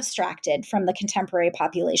abstracted from the contemporary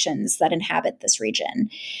populations that inhabit this region.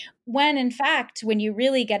 When in fact, when you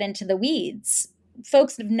really get into the weeds,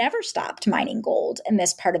 folks have never stopped mining gold in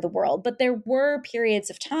this part of the world, but there were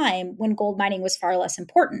periods of time when gold mining was far less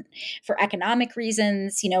important for economic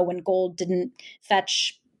reasons, when gold didn't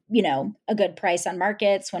fetch a good price on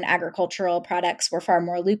markets, when agricultural products were far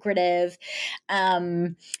more lucrative.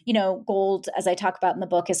 Gold, as I talk about in the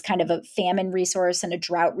book, is kind of a famine resource and a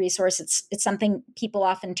drought resource. It's something people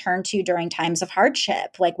often turn to during times of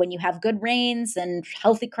hardship, like when you have good rains and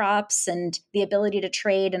healthy crops and the ability to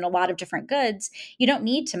trade in a lot of different goods, you don't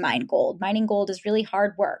need to mine gold. Mining gold is really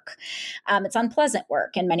hard work. It's unpleasant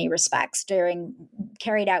work in many respects,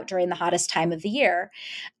 carried out during the hottest time of the year.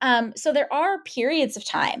 So there are periods of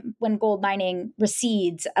time when gold mining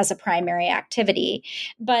recedes as a primary activity.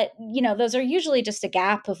 But, those are usually just a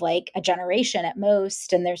gap of like a generation at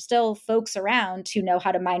most. And there's still folks around who know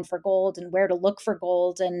how to mine for gold and where to look for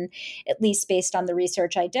gold. And at least based on the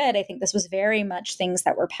research I did, I think this was very much things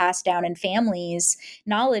that were passed down in families,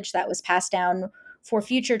 knowledge that was passed down for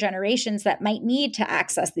future generations that might need to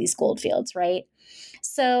access these gold fields, right?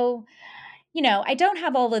 So I don't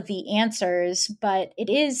have all of the answers, but it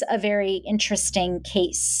is a very interesting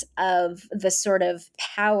case of the sort of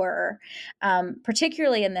power,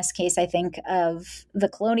 particularly in this case, I think, of the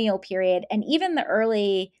colonial period and even the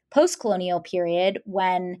early post-colonial period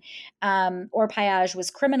when orpaillage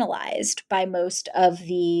was criminalized by most of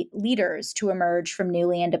the leaders to emerge from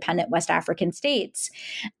newly independent West African states.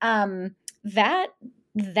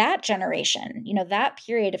 That generation, that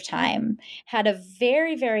period of time had a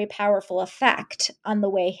very, very powerful effect on the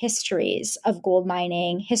way histories of gold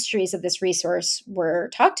mining, histories of this resource were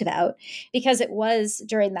talked about, because it was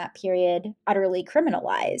during that period utterly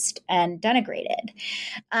criminalized and denigrated.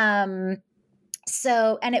 And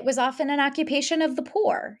it was often an occupation of the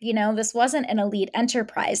poor. This wasn't an elite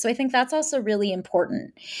enterprise. So I think that's also really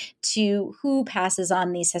important to who passes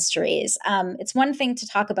on these histories. It's one thing to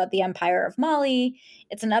talk about the Empire of Mali.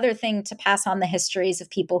 It's another thing to pass on the histories of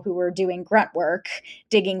people who were doing grunt work,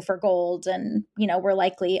 digging for gold, and, were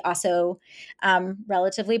likely also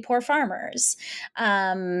relatively poor farmers.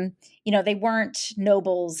 They weren't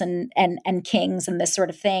nobles and kings and this sort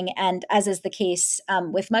of thing. And as is the case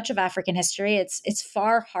with much of African history, it's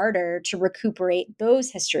far harder to recuperate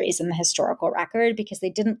those histories in the historical record because they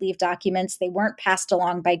didn't leave documents. They weren't passed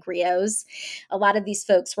along by griots. A lot of these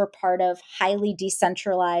folks were part of highly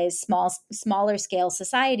decentralized, smaller scale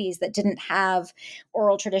societies that didn't have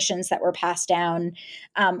oral traditions that were passed down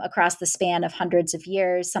across the span of hundreds of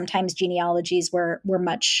years. Sometimes genealogies were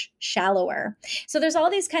much shallower. So there's all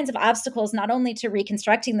these kinds of obstacles, not only to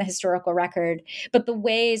reconstructing the historical record, but the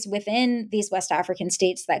ways within these West African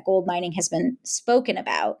states that gold mining has been spoken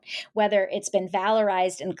about, whether it's been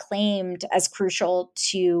valorized and claimed as crucial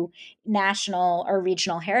to national or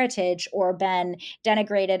regional heritage, or been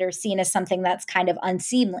denigrated or seen as something that's kind of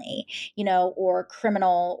unseemly, or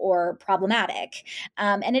criminal or problematic.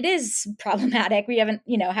 And it is problematic. We haven't,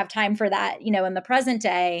 have time for that, in the present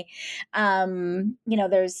day.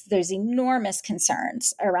 There's enormous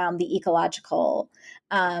concerns around the ecological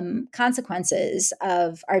consequences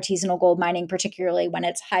of artisanal gold mining, particularly when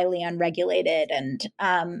it's highly unregulated and,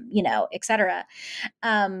 et cetera.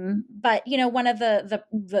 But, one of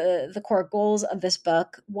the core goals of this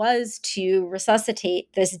book was to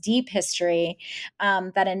resuscitate this deep history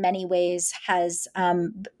that in many ways has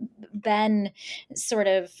been sort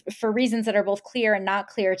of, for reasons that are both clear and not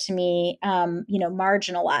clear to me,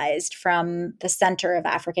 marginalized from the center of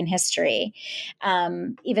African history.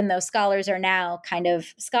 Even though scholars are now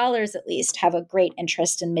scholars at least have a great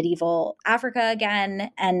interest in medieval Africa again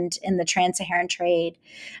and in the trans-Saharan trade.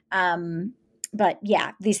 But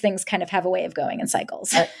yeah, these things kind of have a way of going in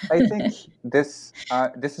cycles. I think this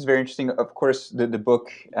is very interesting. Of course, the book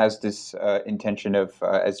has this intention of,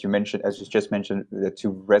 as you just mentioned, to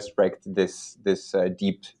resurrect these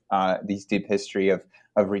deep history of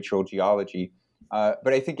ritual geology.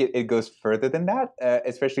 But I think it goes further than that,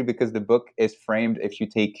 especially because the book is framed. If you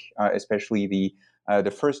take especially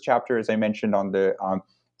the first chapter, as I mentioned, on the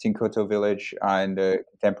Tinkoto village and the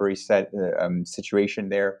contemporary situation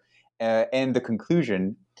there. And the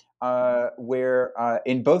conclusion, where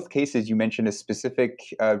in both cases you mentioned a specific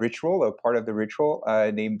ritual, or part of the ritual,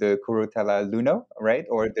 named the Kurutala Luno, right,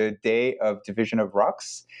 or the Day of Division of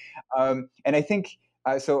Rocks. And I think,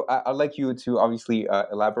 so I'd like you to obviously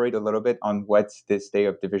elaborate a little bit on what this Day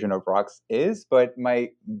of Division of Rocks is. But my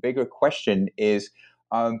bigger question is,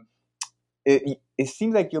 it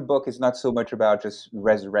seems like your book is not so much about just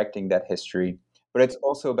resurrecting that history, but it's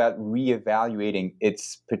also about reevaluating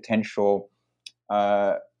its potential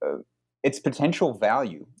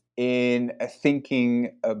value in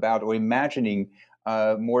thinking about or imagining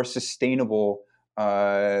more sustainable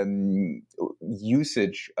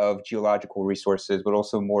usage of geological resources, but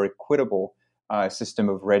also more equitable system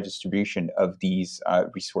of redistribution of these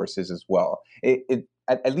resources as well.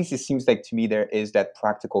 At least it seems like to me there is that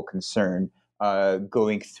practical concern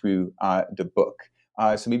going through the book.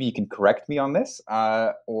 So maybe you can correct me on this,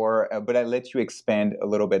 but I let you expand a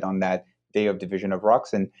little bit on that Day of Division of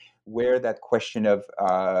Rocks and where that question of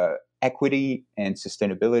equity and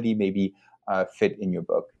sustainability maybe fit in your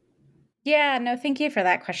book. Yeah, no, thank you for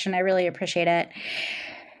that question. I really appreciate it.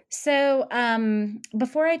 So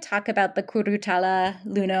before I talk about the Kurutala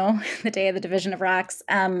Luno, the Day of the Division of Rocks,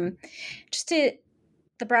 just to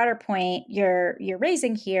the broader point you're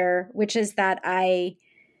raising here, which is that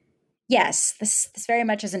yes, this very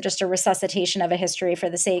much isn't just a resuscitation of a history for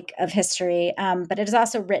the sake of history, but it is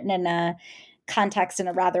also written in a context in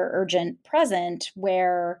a rather urgent present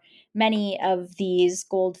where many of these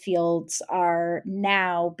gold fields are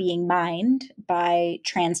now being mined by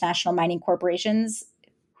transnational mining corporations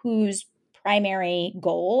whose primary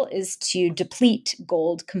goal is to deplete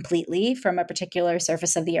gold completely from a particular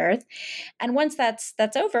surface of the earth. And once that's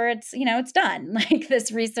over, it's done. Like,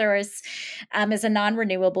 this resource is a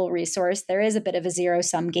non-renewable resource. There is a bit of a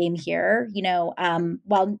zero-sum game here.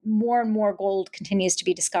 While more and more gold continues to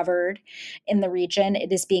be discovered in the region,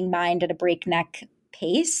 it is being mined at a breakneck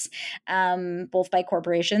pace, both by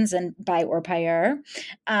corporations and by Orpailleurs.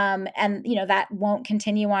 And, that won't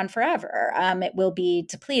continue on forever. It will be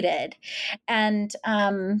depleted. And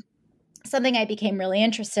something I became really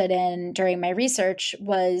interested in during my research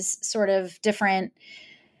was sort of different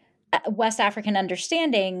West African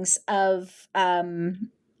understandings of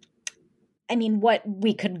what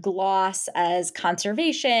we could gloss as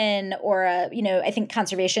conservation, or, I think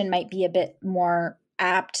conservation might be a bit more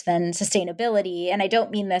apt than sustainability. And I don't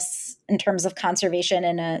mean this in terms of conservation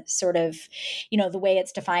in a sort of, the way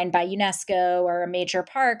it's defined by UNESCO or a major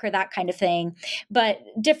park or that kind of thing, but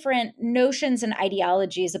different notions and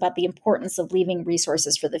ideologies about the importance of leaving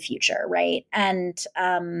resources for the future, right? And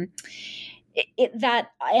and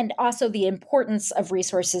also the importance of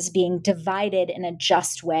resources being divided in a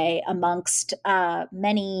just way amongst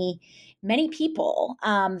many people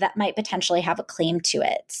that might potentially have a claim to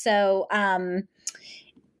it. So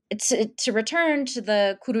to return to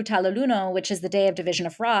the Kurutalaluno, which is the day of division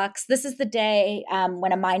of rocks, this is the day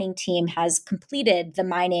when a mining team has completed the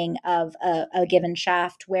mining of a given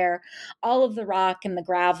shaft, where all of the rock and the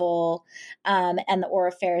gravel and the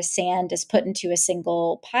auriferous sand is put into a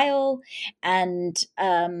single pile, and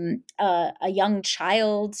a young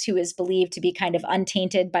child who is believed to be kind of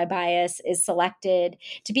untainted by bias is selected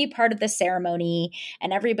to be part of the ceremony,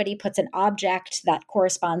 and everybody puts an object that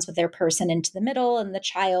corresponds with their person into the middle, and the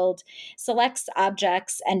child selects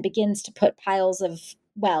objects and begins to put piles of,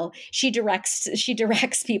 she directs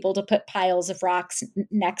people to put piles of rocks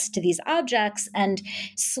next to these objects, and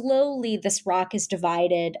slowly this rock is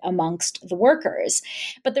divided amongst the workers.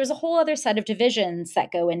 But there's a whole other set of divisions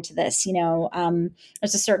that go into this.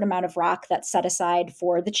 There's a certain amount of rock that's set aside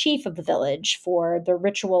for the chief of the village, for the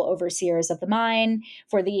ritual overseers of the mine,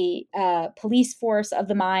 for the police force of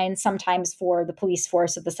the mine, sometimes for the police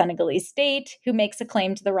force of the Senegalese state who makes a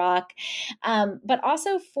claim to the rock, but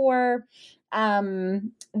also for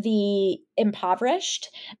the impoverished,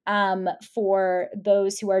 for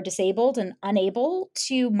those who are disabled and unable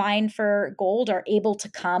to mine for gold, are able to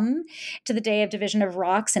come to the day of division of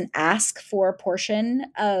rocks and ask for a portion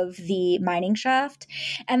of the mining shaft.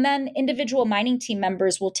 And then individual mining team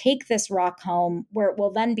members will take this rock home, where it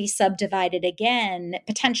will then be subdivided again,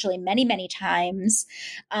 potentially many, many times,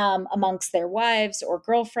 amongst their wives or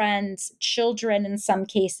girlfriends, children in some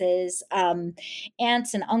cases,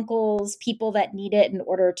 aunts and uncles, people that need it in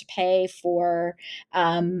order to pay for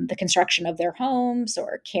the construction of their homes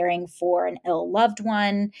or caring for an ill loved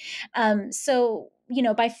one. So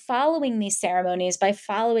by following these ceremonies, by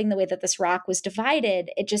following the way that this rock was divided,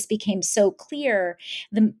 it just became so clear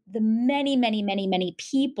the many, many, many, many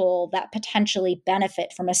people that potentially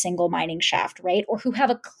benefit from a single mining shaft, right? Or who have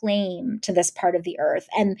a claim to this part of the earth.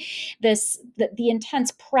 And the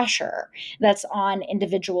intense pressure that's on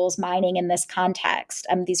individuals mining in this context,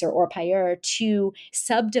 these are Orpailleurs, to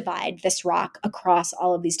subdivide this rock across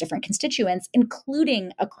all of these different constituents,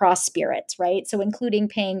 including across spirits, right? So including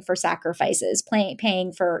paying for sacrifices, paying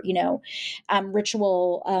for,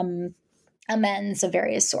 ritual amends of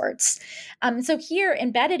various sorts. So here,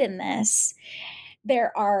 embedded in this,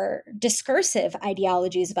 there are discursive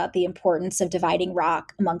ideologies about the importance of dividing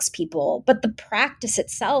rock amongst people, but the practice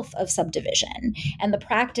itself of subdivision and the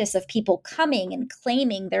practice of people coming and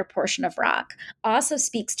claiming their portion of rock also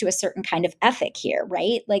speaks to a certain kind of ethic here,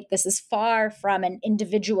 right? Like, this is far from an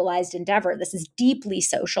individualized endeavor. This is deeply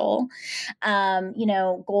social.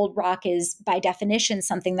 Gold rock is by definition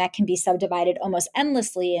something that can be subdivided almost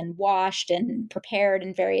endlessly and washed and prepared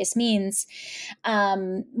in various means,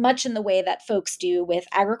 much in the way that folks do with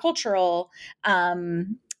agricultural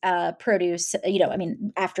produce,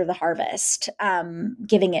 after the harvest,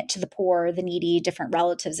 giving it to the poor, the needy, different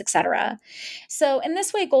relatives, etc. So in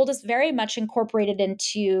this way, gold is very much incorporated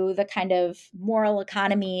into the kind of moral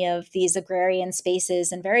economy of these agrarian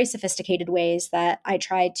spaces in very sophisticated ways that I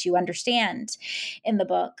tried to understand in the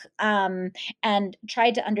book, and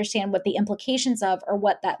tried to understand what the implications of, or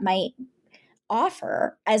what that might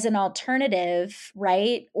offer as an alternative,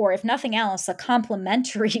 right? Or if nothing else, a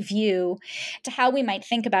complementary view to how we might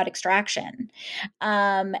think about extraction.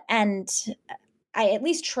 And I at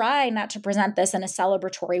least try not to present this in a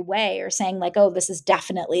celebratory way, or saying like, oh, this is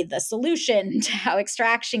definitely the solution to how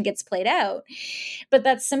extraction gets played out. But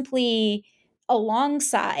that's simply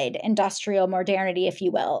alongside industrial modernity, if you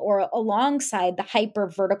will, or alongside the hyper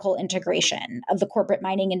vertical integration of the corporate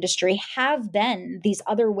mining industry, have been these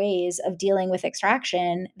other ways of dealing with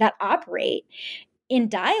extraction that operate in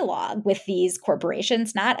dialogue with these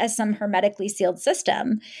corporations, not as some hermetically sealed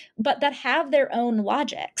system, but that have their own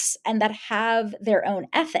logics and that have their own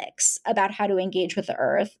ethics about how to engage with the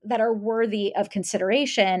earth that are worthy of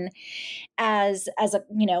consideration as a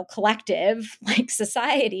collective like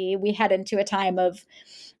society. We head into a time of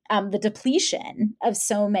the depletion of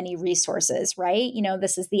so many resources, right?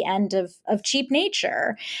 This is the end of cheap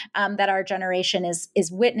nature that our generation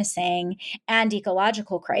is witnessing, and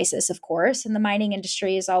ecological crisis, of course. And the mining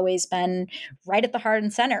industry has always been right at the heart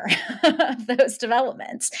and center of those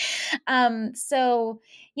developments. So,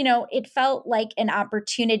 it felt like an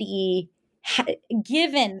opportunity,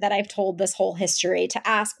 given that I've told this whole history, to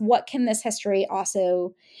ask what can this history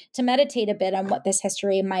also, to meditate a bit on what this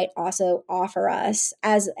history might also offer us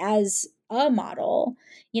as a model,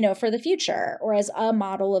 for the future, or as a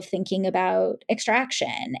model of thinking about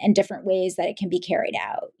extraction and different ways that it can be carried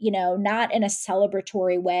out, not in a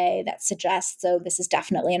celebratory way that suggests, oh, this is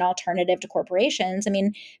definitely an alternative to corporations. I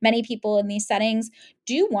mean, many people in these settings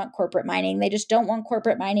do want corporate mining. They just don't want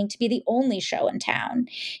corporate mining to be the only show in town,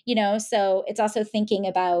 so it's also thinking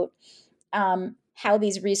about how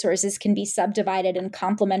these resources can be subdivided in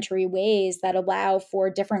complementary ways that allow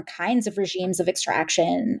for different kinds of regimes of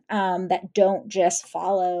extraction that don't just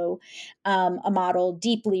follow a model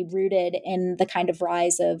deeply rooted in the kind of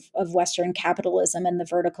rise of Western capitalism and the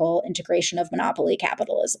vertical integration of monopoly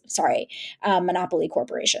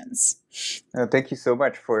corporations. Thank you so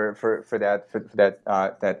much for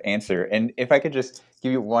that answer. And if I could just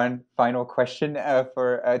give you one final question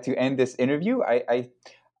to end this interview,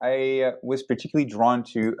 I was particularly drawn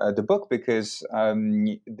to the book because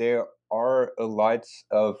there are a lot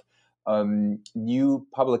of new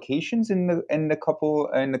publications in the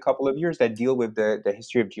couple of years that deal with the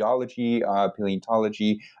history of geology,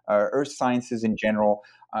 paleontology, earth sciences in general,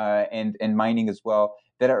 and mining as well,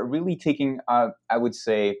 that are really taking, I would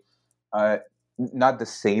say, not the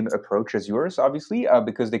same approach as yours, obviously,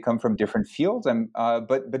 because they come from different fields,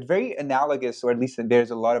 but very analogous, or at least there's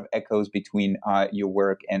a lot of echoes between your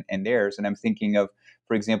work and theirs. And I'm thinking of,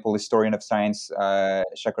 for example, historian of science Pratik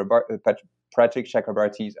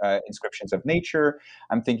Chakrabarty's Inscriptions of Nature.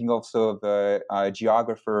 I'm thinking also of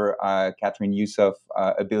geographer Catherine Youssef,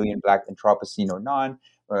 A Billion Black Anthropocene or None,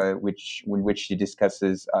 in which she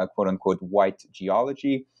discusses quote unquote white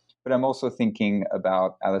geology. But I'm also thinking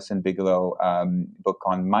about Alison Bigelow, book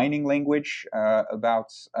on mining language,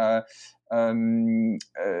 about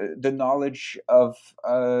the knowledge of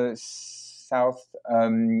South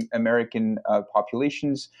American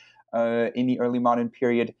populations in the early modern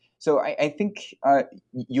period. So I think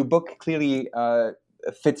your book clearly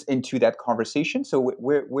fits into that conversation. So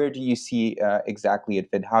where do you see exactly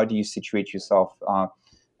it fit? How do you situate yourself,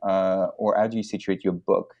 or how do you situate your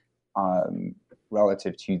book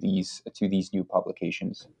relative to these new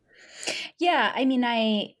publications? Yeah, I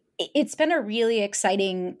mean, it's been a really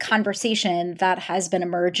exciting conversation that has been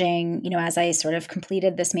emerging, as I sort of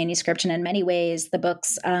completed this manuscript, and in many ways, the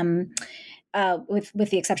books, with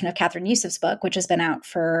the exception of Catherine Youssef's book, which has been out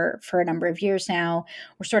for a number of years now,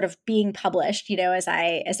 were sort of being published, as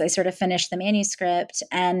I sort of finished the manuscript.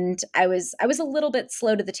 And I was a little bit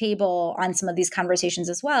slow to the table on some of these conversations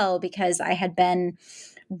as well, because I had been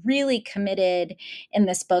really committed in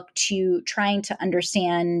this book to trying to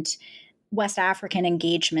understand West African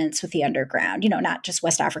engagements with the underground, not just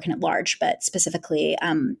West African at large, but specifically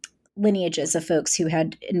lineages of folks who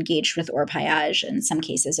had engaged with orpaillage in some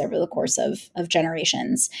cases over the course of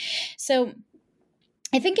generations. So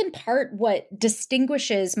I think in part what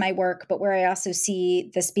distinguishes my work, but where I also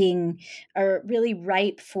see this being really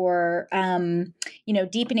ripe for,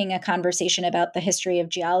 deepening a conversation about the history of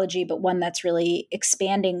geology, but one that's really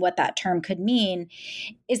expanding what that term could mean,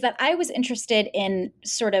 is that I was interested in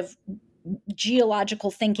sort of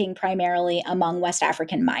geological thinking primarily among West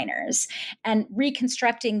African miners, and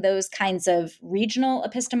reconstructing those kinds of regional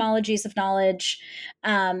epistemologies of knowledge,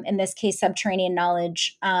 in this case, subterranean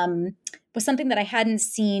knowledge, was something that I hadn't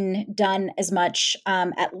seen done as much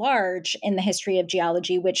at large in the history of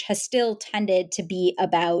geology, which has still tended to be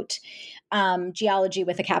about geology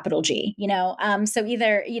with a capital G, so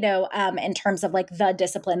either, in terms of like the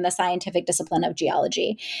discipline, the scientific discipline of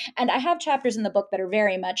geology. And I have chapters in the book that are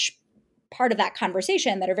very much part of that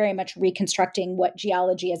conversation that are very much reconstructing what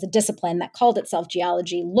geology as a discipline that called itself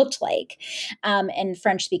geology looked like in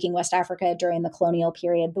French-speaking West Africa during the colonial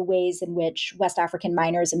period, the ways in which West African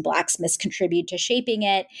miners and blacksmiths contributed to shaping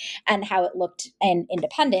it, and how it looked in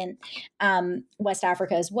independent West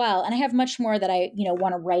Africa as well. And I have much more that I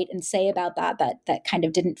want to write and say about that kind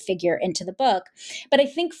of didn't figure into the book. But I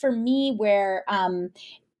think for me, where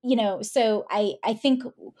so I think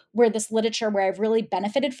where this literature, where I've really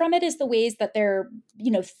benefited from it, is the ways that they're,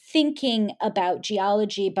 thinking about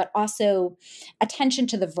geology, but also attention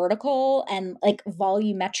to the vertical and like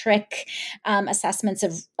volumetric assessments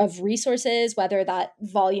of resources, whether that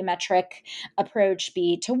volumetric approach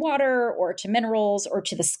be to water or to minerals or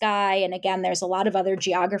to the sky. And again, there's a lot of other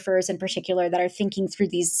geographers in particular that are thinking through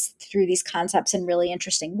these concepts in really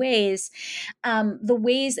interesting ways. The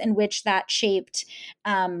ways in which that shaped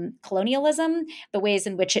colonialism, the ways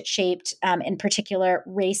in which it shaped, in particular,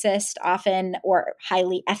 racist, often or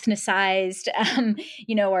highly ethnicized,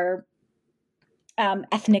 or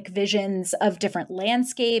ethnic visions of different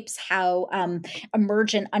landscapes, how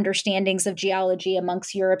emergent understandings of geology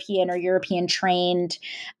amongst European or European trained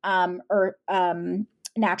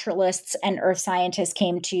naturalists and earth scientists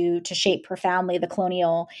came to shape profoundly the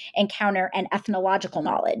colonial encounter, and ethnological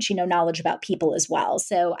knowledge, knowledge about people as well.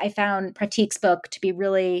 So I found Pratik's book to be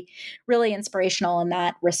really, really inspirational in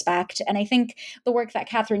that respect. And I think the work that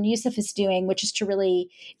Catherine Youssef is doing, which is to really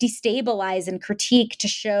destabilize and critique, to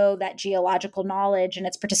show that geological knowledge and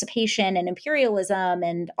its participation in imperialism,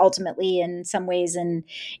 and ultimately in some ways in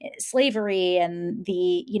slavery, and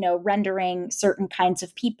the, rendering certain kinds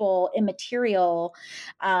of people immaterial,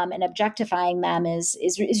 and objectifying them is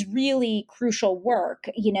really crucial work,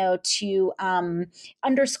 to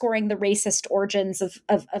underscoring the racist origins of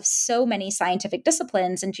so many scientific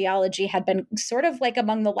disciplines. And geology had been sort of like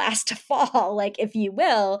among the last to fall, like, if you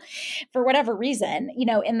will, for whatever reason,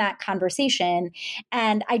 in that conversation.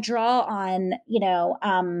 And I draw on,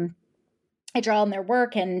 their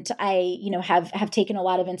work, and I, have taken a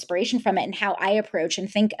lot of inspiration from it, and how I approach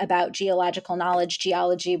and think about geological knowledge,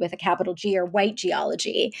 geology with a capital G, or white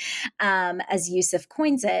geology, as Youssef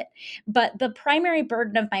coins it. But the primary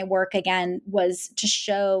burden of my work, again, was to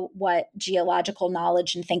show what geological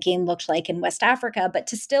knowledge and thinking looked like in West Africa, but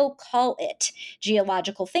to still call it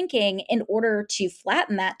geological thinking in order to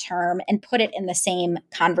flatten that term and put it in the same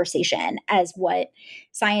conversation as what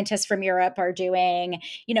scientists from Europe are doing,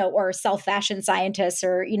 or self-fashioned scientists,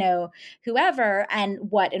 or, whoever, and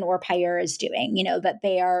what an Orpailleur is doing, that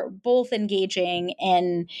they are both engaging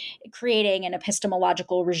in creating an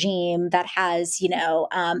epistemological regime that has,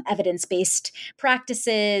 evidence-based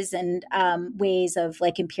practices and ways of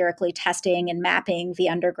like empirically testing and mapping the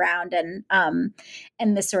underground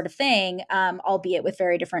and this sort of thing, albeit with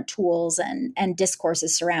very different tools and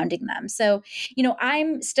discourses surrounding them. So,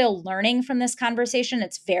 I'm still learning from this conversation.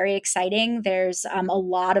 It's very exciting. There's a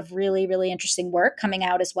lot of really, really interesting work coming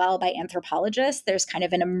out as well by anthropologists. There's kind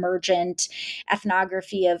of an emergent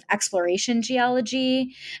ethnography of exploration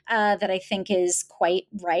geology that I think is quite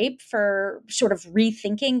ripe for sort of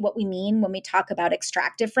rethinking what we mean when we talk about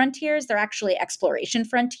extractive frontiers. They're actually exploration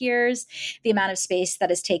frontiers. The amount of space that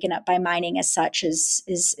is taken up by mining as such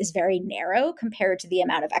is very narrow compared to the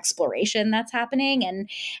amount of exploration that's happening. And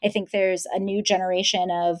I think there's a new generation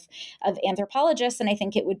of anthropologists, and I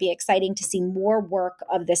think it would be exciting to see more work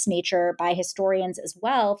of this nature by historians as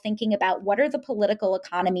well, thinking about what are the political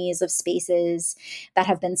economies of spaces that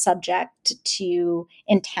have been subject to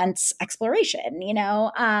intense exploration,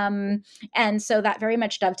 and so that very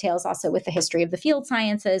much dovetails also with the history of the field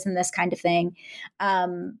sciences and this kind of thing.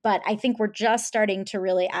 But I think we're just starting to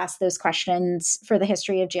really ask those questions for the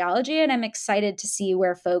history of geology, and I'm excited to see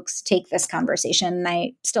where folks take this conversation. And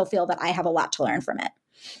I still feel that I have a lot to learn from it.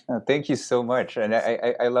 Thank you so much, and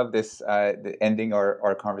I love this ending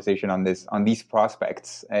our conversation on these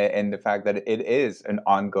prospects and the fact that it is an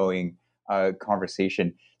ongoing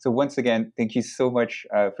conversation. So once again, thank you so much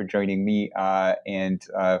for joining me and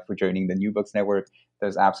for joining the New Books Network. That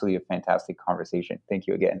was absolutely a fantastic conversation. Thank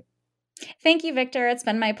you again. Thank you, Victor. It's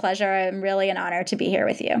been my pleasure. I'm really an honor to be here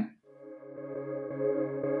with you.